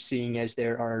issue, seeing as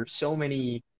there are so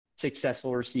many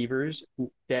successful receivers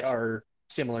that are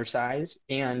similar size,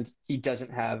 and he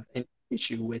doesn't have an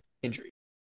issue with injury.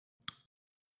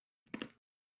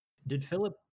 Did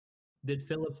Philip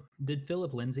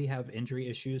Lindsay have injury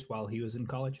issues while he was in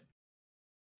college?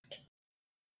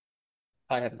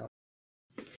 I have no.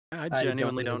 I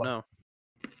genuinely don't know.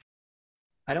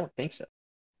 I don't think so.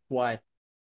 Why?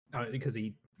 Because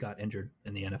he got injured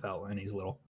in the NFL and he's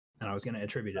little. And I was going to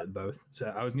attribute it to both.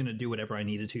 So I was going to do whatever I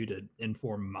needed to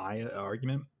inform my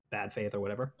argument, bad faith or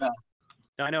whatever. Yeah.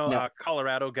 I know a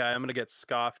Colorado guy, I'm going to get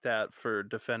scoffed at for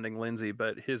defending Lindsay,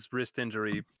 but his wrist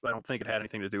injury, I don't think it had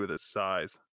anything to do with his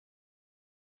size.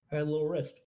 I had a little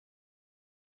wrist.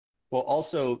 Well,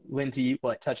 also, Lindsay,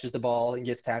 touches the ball and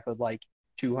gets tackled like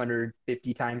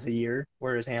 250 times a year,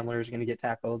 whereas Hamler is going to get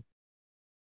tackled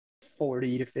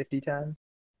 40 to 50 times,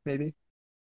 maybe.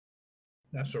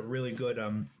 That's a really good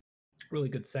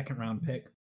second round pick.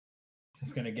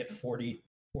 It's going to get 40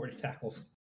 tackles.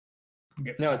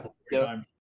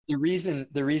 The reason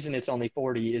it's only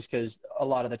 40 is because a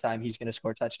lot of the time he's going to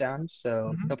score touchdowns.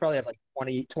 So he'll probably have like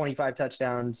 20, 25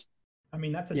 touchdowns. I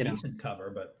mean, that's a decent cover,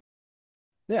 but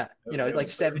yeah, like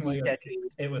 70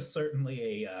 catches. It was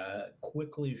certainly a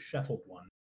quickly shuffled one.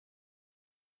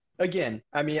 Again,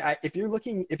 I mean, if you're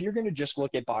going to just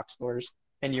look at box scores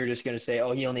and you're just going to say,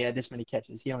 oh, he only had this many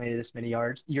catches, he only had this many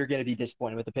yards, you're going to be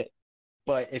disappointed with the pick.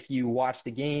 But if you watch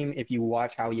the game, if you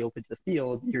watch how he opens the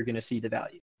field, you're going to see the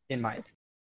value, in my opinion.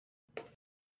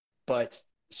 But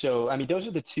so, I mean, those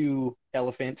are the two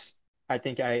elephants. I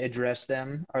think I addressed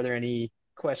them. Are there any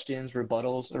questions,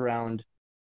 rebuttals around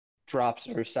drops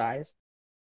or size?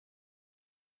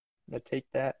 I'm going to take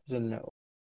that as a no.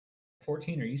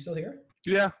 14, are you still here?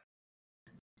 Yeah.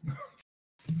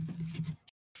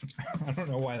 I don't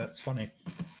know why that's funny.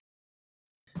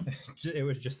 It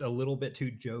was just a little bit too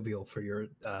jovial for your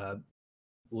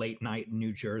late night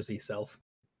New Jersey self.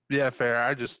 Yeah, fair.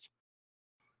 I just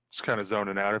kind of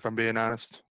zoning out, if I'm being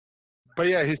honest. But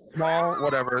yeah, he's small,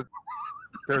 whatever.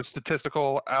 There's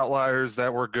statistical outliers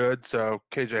that were good, so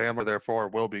KJ Hamler, therefore,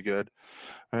 will be good.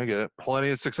 I get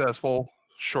plenty of successful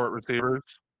short receivers.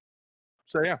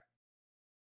 So yeah.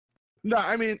 No,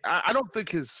 I mean, I don't think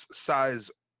his size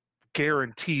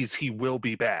guarantees he will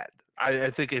be bad.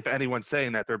 I think if anyone's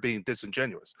saying that, they're being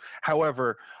disingenuous.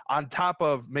 However, on top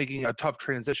of making a tough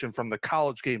transition from the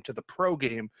college game to the pro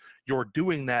game, you're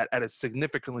doing that at a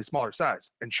significantly smaller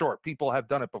size. And sure, people have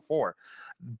done it before.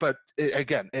 But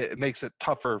it makes it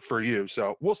tougher for you.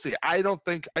 So we'll see. I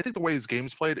think the way his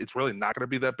game's played, it's really not going to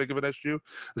be that big of an issue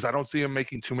because I don't see him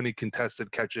making too many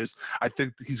contested catches. I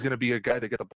think he's going to be a guy to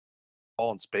get the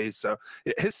ball in space. So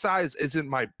his size isn't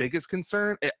my biggest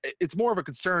concern. It's more of a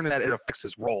concern that it affects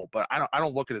his role. But I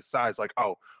don't look at his size like,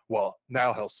 oh, well,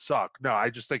 now he'll suck. No, I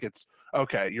just think it's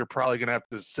okay. You're probably going to have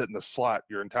to sit in the slot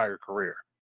your entire career.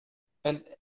 And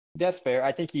that's fair.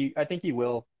 I think he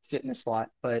will sit in the slot,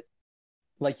 but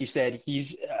like you said,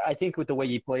 I think with the way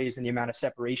he plays and the amount of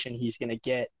separation he's going to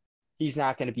get, he's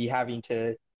not going to be having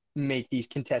to make these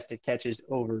contested catches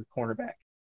over cornerback.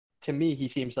 To me, he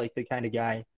seems like the kind of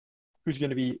guy who's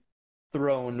going to be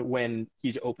thrown when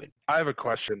he's open. I have a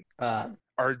question.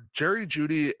 Are Jerry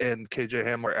Jeudy and KJ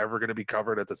Hamler ever going to be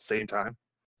covered at the same time?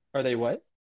 Are they what?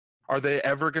 Are they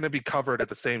ever going to be covered at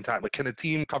the same time? Like, can a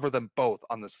team cover them both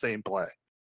on the same play?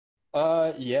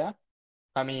 Yeah.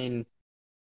 I mean,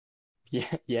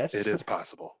 yeah, yes. It is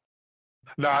possible.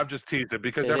 No, I'm just teasing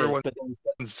because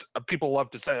people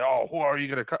love to say, "Oh, how are you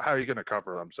going to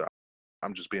cover them?" So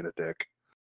I'm just being a dick.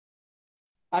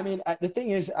 I mean, the thing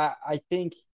is, I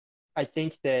think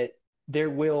that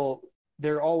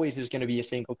there always is going to be a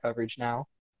single coverage now.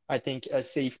 I think a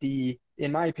safety,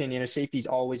 in my opinion, a safety is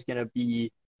always going to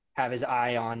have his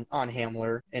eye on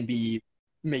Hamler and be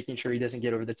making sure he doesn't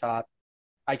get over the top.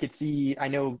 I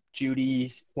know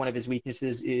Judy's, one of his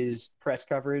weaknesses is press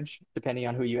coverage, depending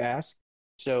on who you ask.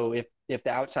 So if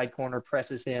the outside corner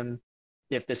presses him,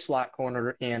 if the slot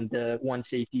corner and the one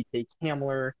safety take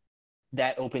Hamler,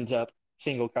 that opens up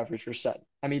single coverage for Sutton.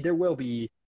 I mean, there will be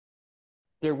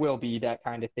that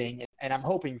kind of thing. And I'm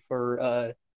hoping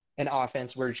for an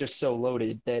offense where it's just so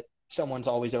loaded that someone's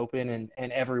always open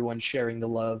and everyone's sharing the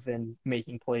love and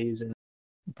making plays and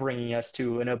bringing us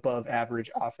to an above average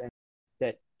offense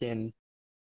that can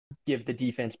give the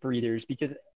defense breathers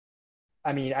because,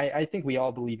 I mean, I think we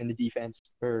all believe in the defense,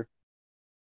 or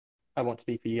I won't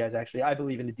speak for you guys, actually. I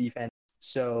believe in the defense.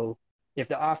 So if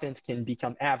the offense can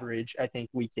become average, I think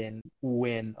we can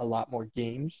win a lot more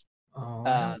games. Oh,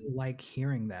 I don't like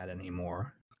hearing that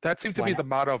anymore. That seemed to be the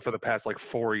motto for the past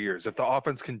 4 years. If the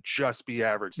offense can just be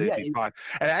average, they'd be fine.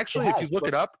 And actually, if you look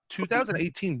it up,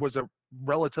 2018 was a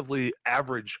relatively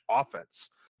average offense.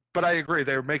 But I agree,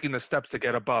 they're making the steps to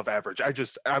get above average.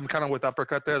 I'm kind of with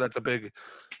Uppercut there. That's a big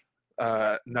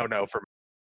no for me.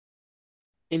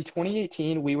 In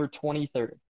 2018, we were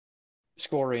 23rd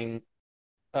scoring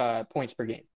points per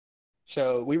game.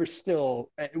 So we were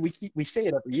still we say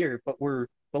it every year, but we're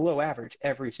below average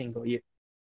every single year.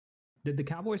 Did the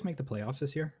Cowboys make the playoffs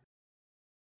this year?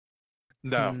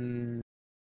 No.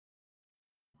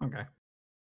 Okay.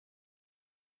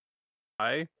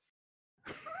 I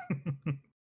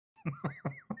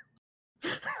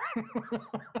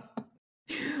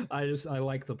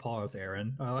like the pause,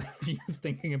 Aaron. I like you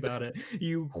thinking about it.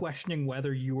 You questioning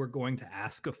whether you were going to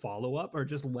ask a follow-up or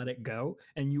just let it go,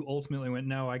 and you ultimately went,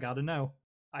 "No, I gotta know.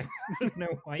 I gotta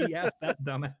know why he asked that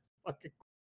dumbass fucking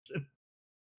question."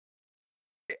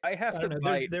 I have to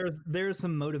bite. There's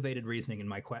some motivated reasoning in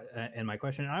my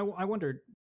question. I wondered,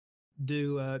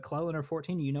 do Clellan or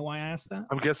 14? You know why I asked that?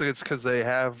 I'm guessing it's because they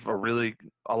have a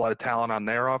lot of talent on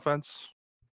their offense,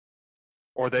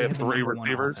 or they have 3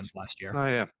 receivers last year. Oh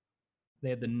yeah, they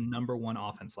had the number 1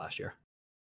 offense last year.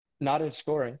 Not in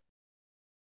scoring.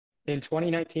 In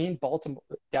 2019,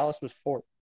 Dallas was 4th.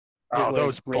 Oh,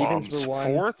 those Ravens were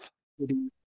 4th.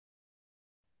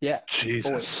 Yeah.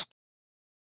 Jesus. 4th.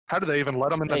 How do they even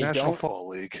let them in the National Football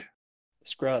League?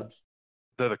 Scrubs.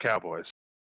 They're the Cowboys.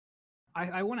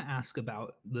 I want to ask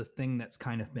about the thing that's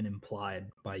kind of been implied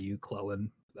by you,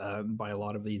 Clellan, by a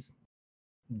lot of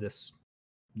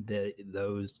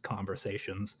those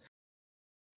conversations.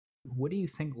 What do you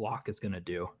think Locke is going to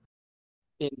do?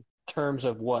 In terms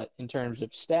of what? In terms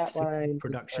of stat line?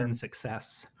 Production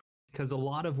success? Because a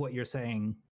lot of what you're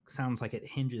saying sounds like it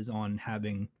hinges on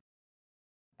having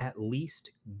at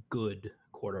least good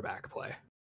quarterback play.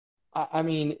 I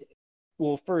mean,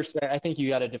 well, first, I think you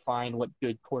got to define what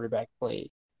good quarterback play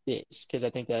is, because I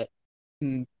think that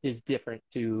is different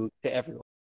to everyone.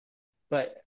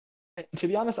 But to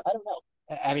be honest, I don't know.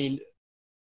 I mean,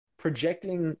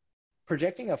 projecting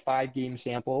a 5-game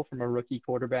sample from a rookie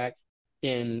quarterback,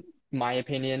 in my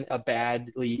opinion, a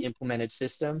badly implemented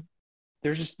system,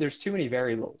 there's too many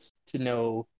variables to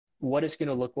know what it's going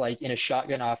to look like in a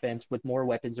shotgun offense with more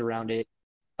weapons around it,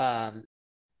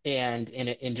 and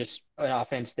in just an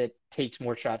offense that takes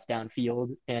more shots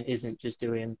downfield and isn't just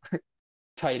doing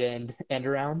tight end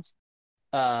arounds.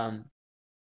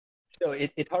 So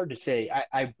it's hard to say.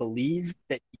 I believe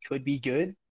that he could be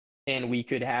good, and we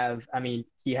could have. I mean,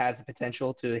 he has the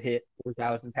potential to hit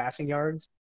 4,000 passing yards.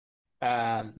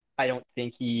 I don't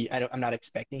think I'm not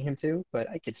expecting him to, but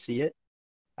I could see it.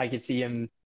 I could see him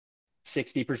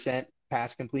 60%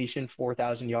 pass completion,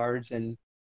 4,000 yards, and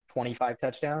 25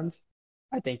 touchdowns.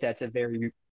 I think that's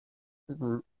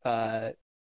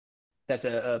that's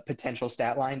a potential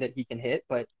stat line that he can hit.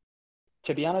 But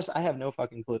to be honest, I have no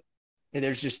fucking clue.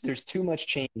 There's too much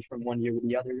change from one year to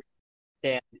the other.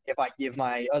 And if I give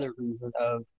my other reason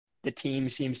of the team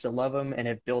seems to love him and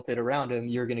have built it around him,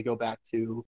 you're going to go back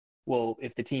to, well,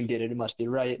 if the team did it, it must be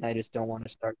right. And I just don't want to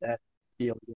start that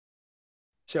deal.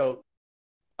 So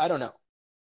I don't know.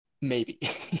 Maybe.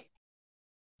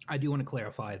 I do want to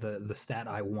clarify the stat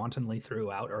I wantonly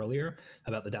threw out earlier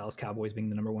about the Dallas Cowboys being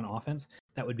the number 1 offense.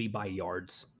 That would be by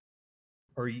yards,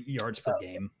 or yards per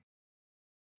game,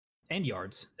 and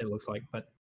yards, it looks like. But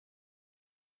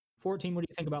 14, what do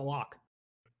you think about Locke?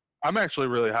 I'm actually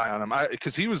really high on him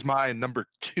because he was my number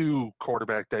 2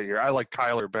 quarterback that year. I like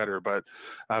Kyler better, but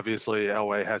obviously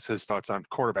Elway has his thoughts on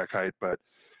quarterback height. But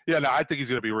yeah, no, I think he's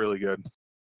going to be really good.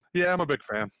 Yeah, I'm a big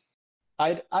fan.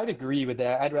 I'd agree with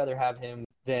that. I'd rather have him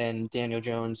than Daniel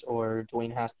Jones or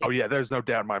Dwayne Haskins. Oh yeah, there's no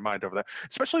doubt in my mind over that.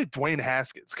 Especially Dwayne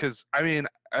Haskins, because I mean,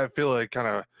 I feel like kind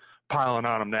of piling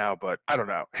on him now, but I don't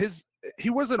know. He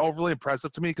wasn't overly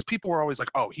impressive to me because people were always like,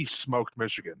 "Oh, he smoked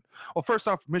Michigan." Well, first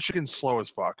off, Michigan's slow as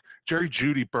fuck. Jerry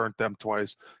Jeudy burnt them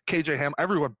twice.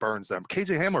 Everyone burns them.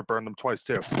 KJ Hamler burned them twice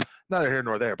too. Neither here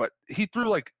nor there, but he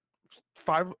threw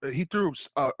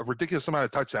a ridiculous amount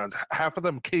of touchdowns. Half of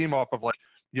them came off of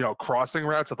crossing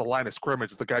routes at the line of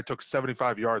scrimmage. The guy took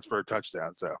 75 yards for a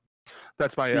touchdown. So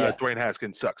that's my Dwayne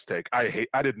Haskins sucks take. I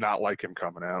did not like him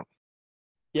coming out.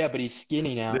 Yeah, but he's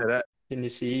skinny now. Yeah, Didn't you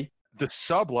see? The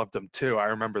sub loved him too. I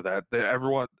remember that.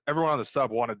 Everyone on the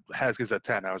sub wanted Haskins at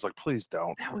 10. I was like, please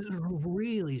don't. That was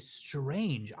really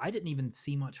strange. I didn't even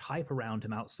see much hype around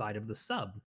him outside of the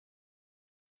sub.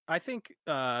 I think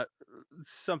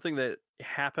something that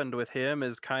happened with him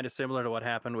is kind of similar to what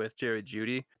happened with Jerry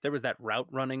Jeudy. There was that route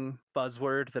running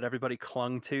buzzword that everybody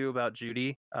clung to about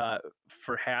Jeudy.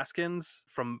 For Haskins,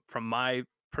 from my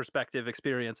perspective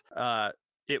experience,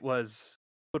 it was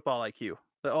football IQ.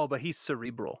 Oh, but he's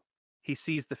cerebral. He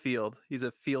sees the field. He's a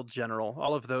field general.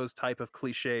 All of those type of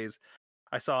cliches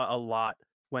I saw a lot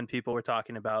when people were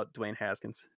talking about Dwayne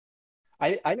Haskins.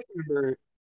 I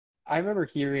remember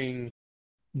hearing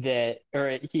that,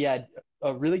 or he had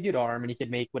a really good arm and he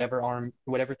could make whatever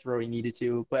throw he needed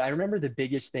to. But I remember the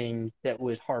biggest thing that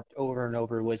was harped over and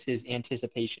over was his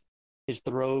anticipation, his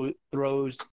throwing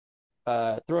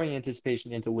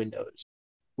anticipation into windows,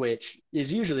 which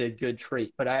is usually a good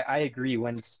trait. But I agree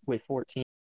with 14.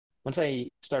 Once I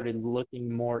started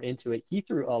looking more into it, he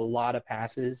threw a lot of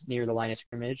passes near the line of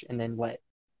scrimmage and then I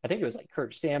think it was like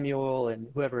Curtis Samuel and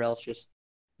whoever else just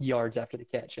yards after the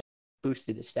catch.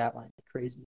 Boosted his stat line like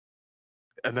crazy.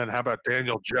 And then how about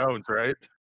Daniel Jones, right?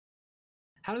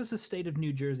 How does the state of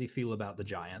New Jersey feel about the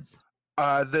Giants?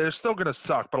 They're still going to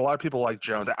suck, but a lot of people like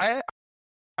Jones. I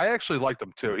actually liked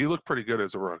him too. He looked pretty good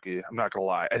as a rookie. I'm not going to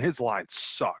lie. And his line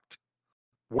sucked.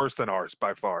 Worse than ours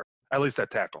by far, at least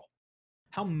at tackle.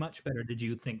 How much better did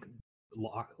you think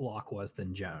Locke was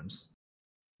than Jones?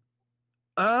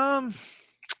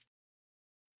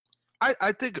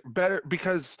 I think better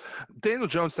because Daniel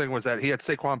Jones' thing was that he had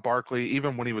Saquon Barkley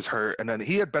even when he was hurt, and then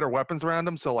he had better weapons around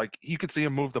him, so like you could see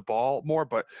him move the ball more.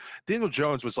 But Daniel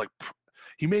Jones was like,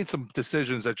 he made some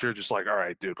decisions that you're just like, all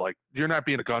right, dude, like you're not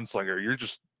being a gunslinger, you're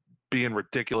just being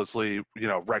ridiculously,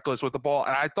 reckless with the ball.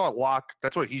 And I thought Locke,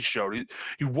 that's what he showed.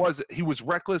 He was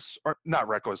reckless, or not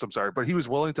reckless, I'm sorry, but he was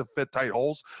willing to fit tight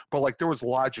holes. But like there was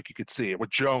logic you could see. With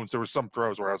Jones, there was some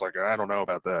throws where I was like, I don't know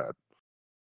about that.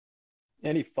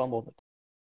 And he fumbled it.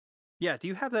 Yeah, do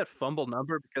you have that fumble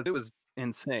number? Because it was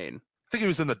insane. I think he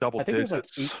was in the double digits. I think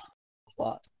it was like 8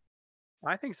 flops.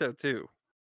 I think so too.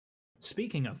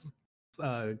 Speaking of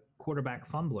quarterback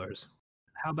fumblers,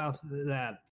 how about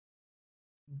that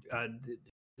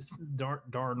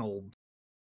Darnold?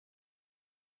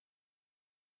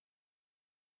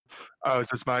 Oh,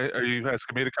 are you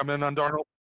asking me to come in on Darnold?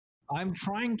 I'm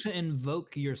trying to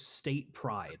invoke your state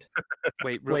pride.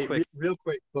 Wait, real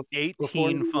quick.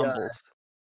 18 fumbles.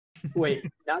 Wait,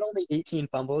 not only 18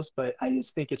 fumbles, but I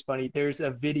just think it's funny. There's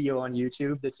a video on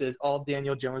YouTube that says all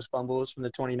Daniel Jones fumbles from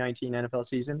the 2019 NFL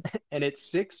season, and it's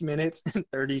 6 minutes and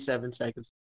 37 seconds,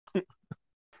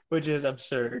 which is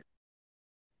absurd.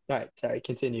 All right, sorry,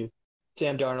 continue.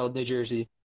 Sam Darnold, New Jersey.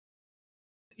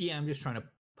 Yeah, I'm just trying to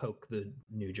poke the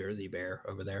New Jersey bear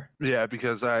over there. Yeah,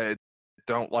 because I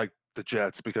don't like the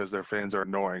Jets because their fans are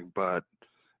annoying, but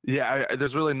yeah,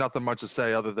 there's really nothing much to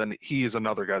say other than he is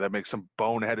another guy that makes some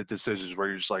boneheaded decisions where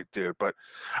you're just like, dude, but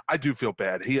I do feel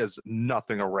bad. He has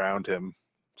nothing around him,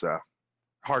 so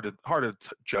hard to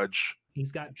judge.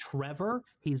 He's got Trevor,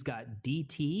 he's got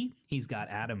DT, he's got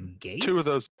Adam Gase. 2 of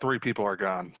those 3 people are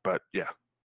gone, but yeah.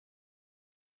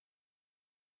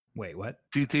 Wait, what?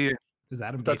 DT is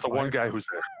Adam Gase? That's the one guy who's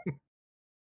there.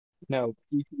 No,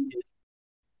 DT.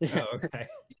 Oh, okay.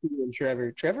 And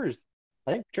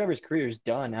I think Trevor's career is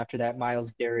done after that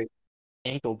Myles Garrett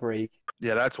ankle break.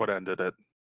 Yeah, that's what ended it.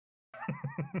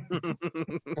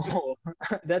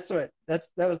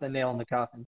 that was the nail in the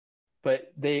coffin.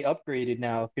 But they upgraded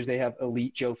now because they have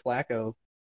elite Joe Flacco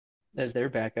as their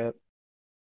backup.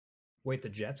 Wait, the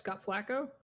Jets got Flacco?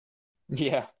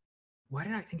 Yeah. Why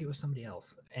did I think it was somebody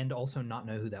else? And also not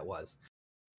know who that was.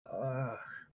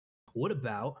 What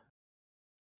about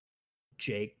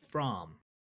Jake Fromm?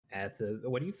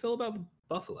 What do you feel about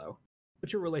Buffalo?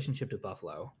 What's your relationship to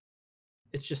Buffalo?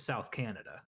 It's just South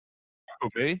Canada. Who,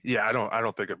 me? Yeah, I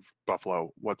don't think of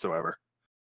Buffalo whatsoever.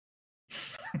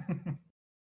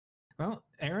 Well,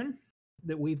 Aaron,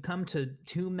 that we've come to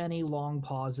too many long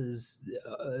pauses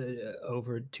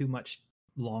over too much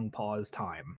long pause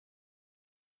time.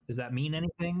 Does that mean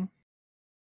anything?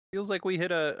 Feels like we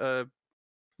hit a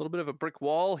little bit of a brick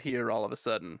wall here all of a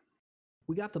sudden.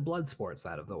 We got the blood sports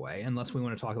out of the way, unless we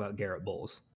want to talk about Garrett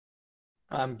Bowles.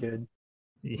 I'm good.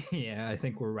 Yeah, I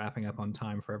think we're wrapping up on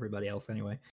time for everybody else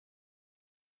anyway.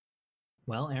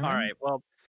 Well, Aaron? All right, well,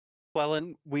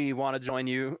 Clellan, we want to join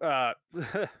you.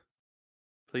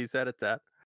 Please edit that.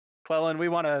 Clellan, we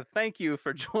want to thank you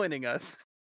for joining us.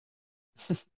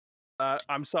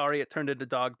 I'm sorry it turned into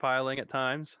dogpiling at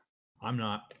times. I'm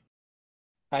not.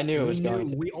 I knew it was going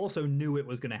to. We also knew it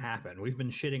was going to happen. We've been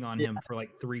shitting on him for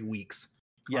like 3 weeks.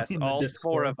 Yes, all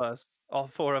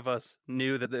four of us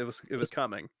knew that it was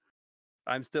coming.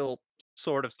 I'm still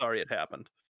sort of sorry it happened.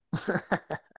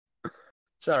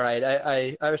 It's all right.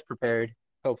 I was prepared,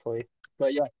 hopefully.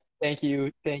 But yeah, thank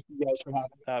you guys for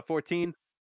having me. 14,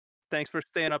 thanks for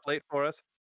staying up late for us.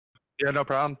 Yeah, no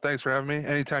problem. Thanks for having me.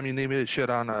 Anytime you need me to shit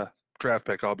on a draft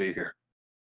pick, I'll be here.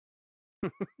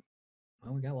 Well,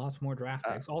 we got lots more draft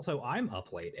picks. Also, I'm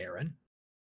up late, Aaron.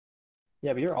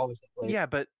 Yeah, but you're always up late. Yeah,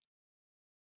 but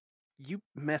you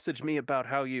messaged me about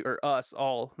how you, or us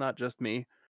all, not just me,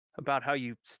 about how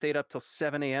you stayed up till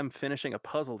 7 a.m. finishing a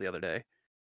puzzle the other day.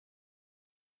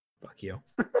 Fuck you.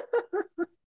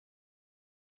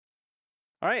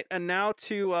 All right, and now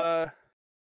to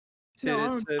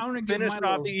finish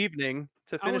off the evening.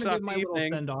 To finish off the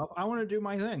evening, send off. I want to do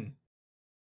my thing.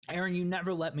 Aaron, you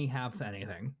never let me have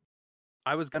anything.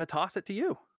 I was gonna toss it to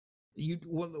you.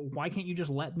 Why can't you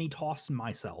just let me toss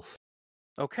myself?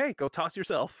 Okay, go toss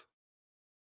yourself.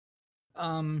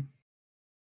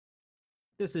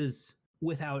 This is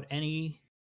without any.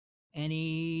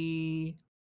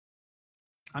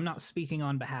 I'm not speaking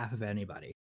on behalf of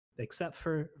anybody, except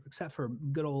for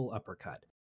good old Uppercut.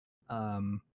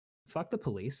 Fuck the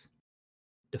police.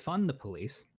 Defund the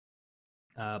police.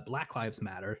 Black Lives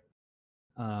Matter.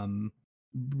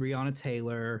 Breonna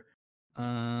Taylor.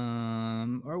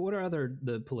 Or what are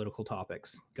the political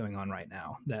topics going on right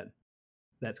now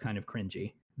that's kind of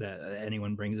cringy that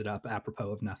anyone brings it up apropos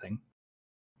of nothing?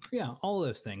 Yeah, all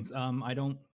those things. I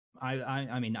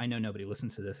mean, I know nobody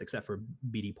listens to this except for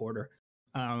BD Porter.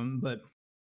 But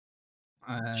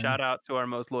shout out to our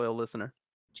most loyal listener.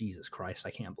 Jesus Christ, I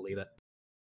can't believe it.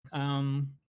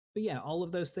 But yeah, all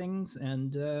of those things,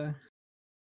 and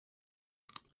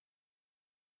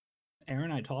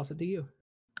Aaron, I toss it to you.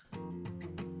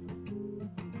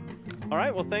 All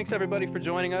right, well, thanks everybody for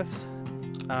joining us.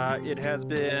 It has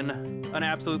been an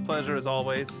absolute pleasure as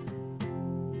always.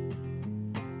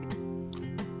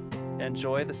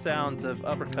 Enjoy the sounds of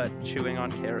Uppercut chewing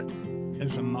on carrots.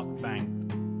 It's a mukbang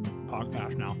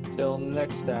podcast now. Till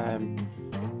next time.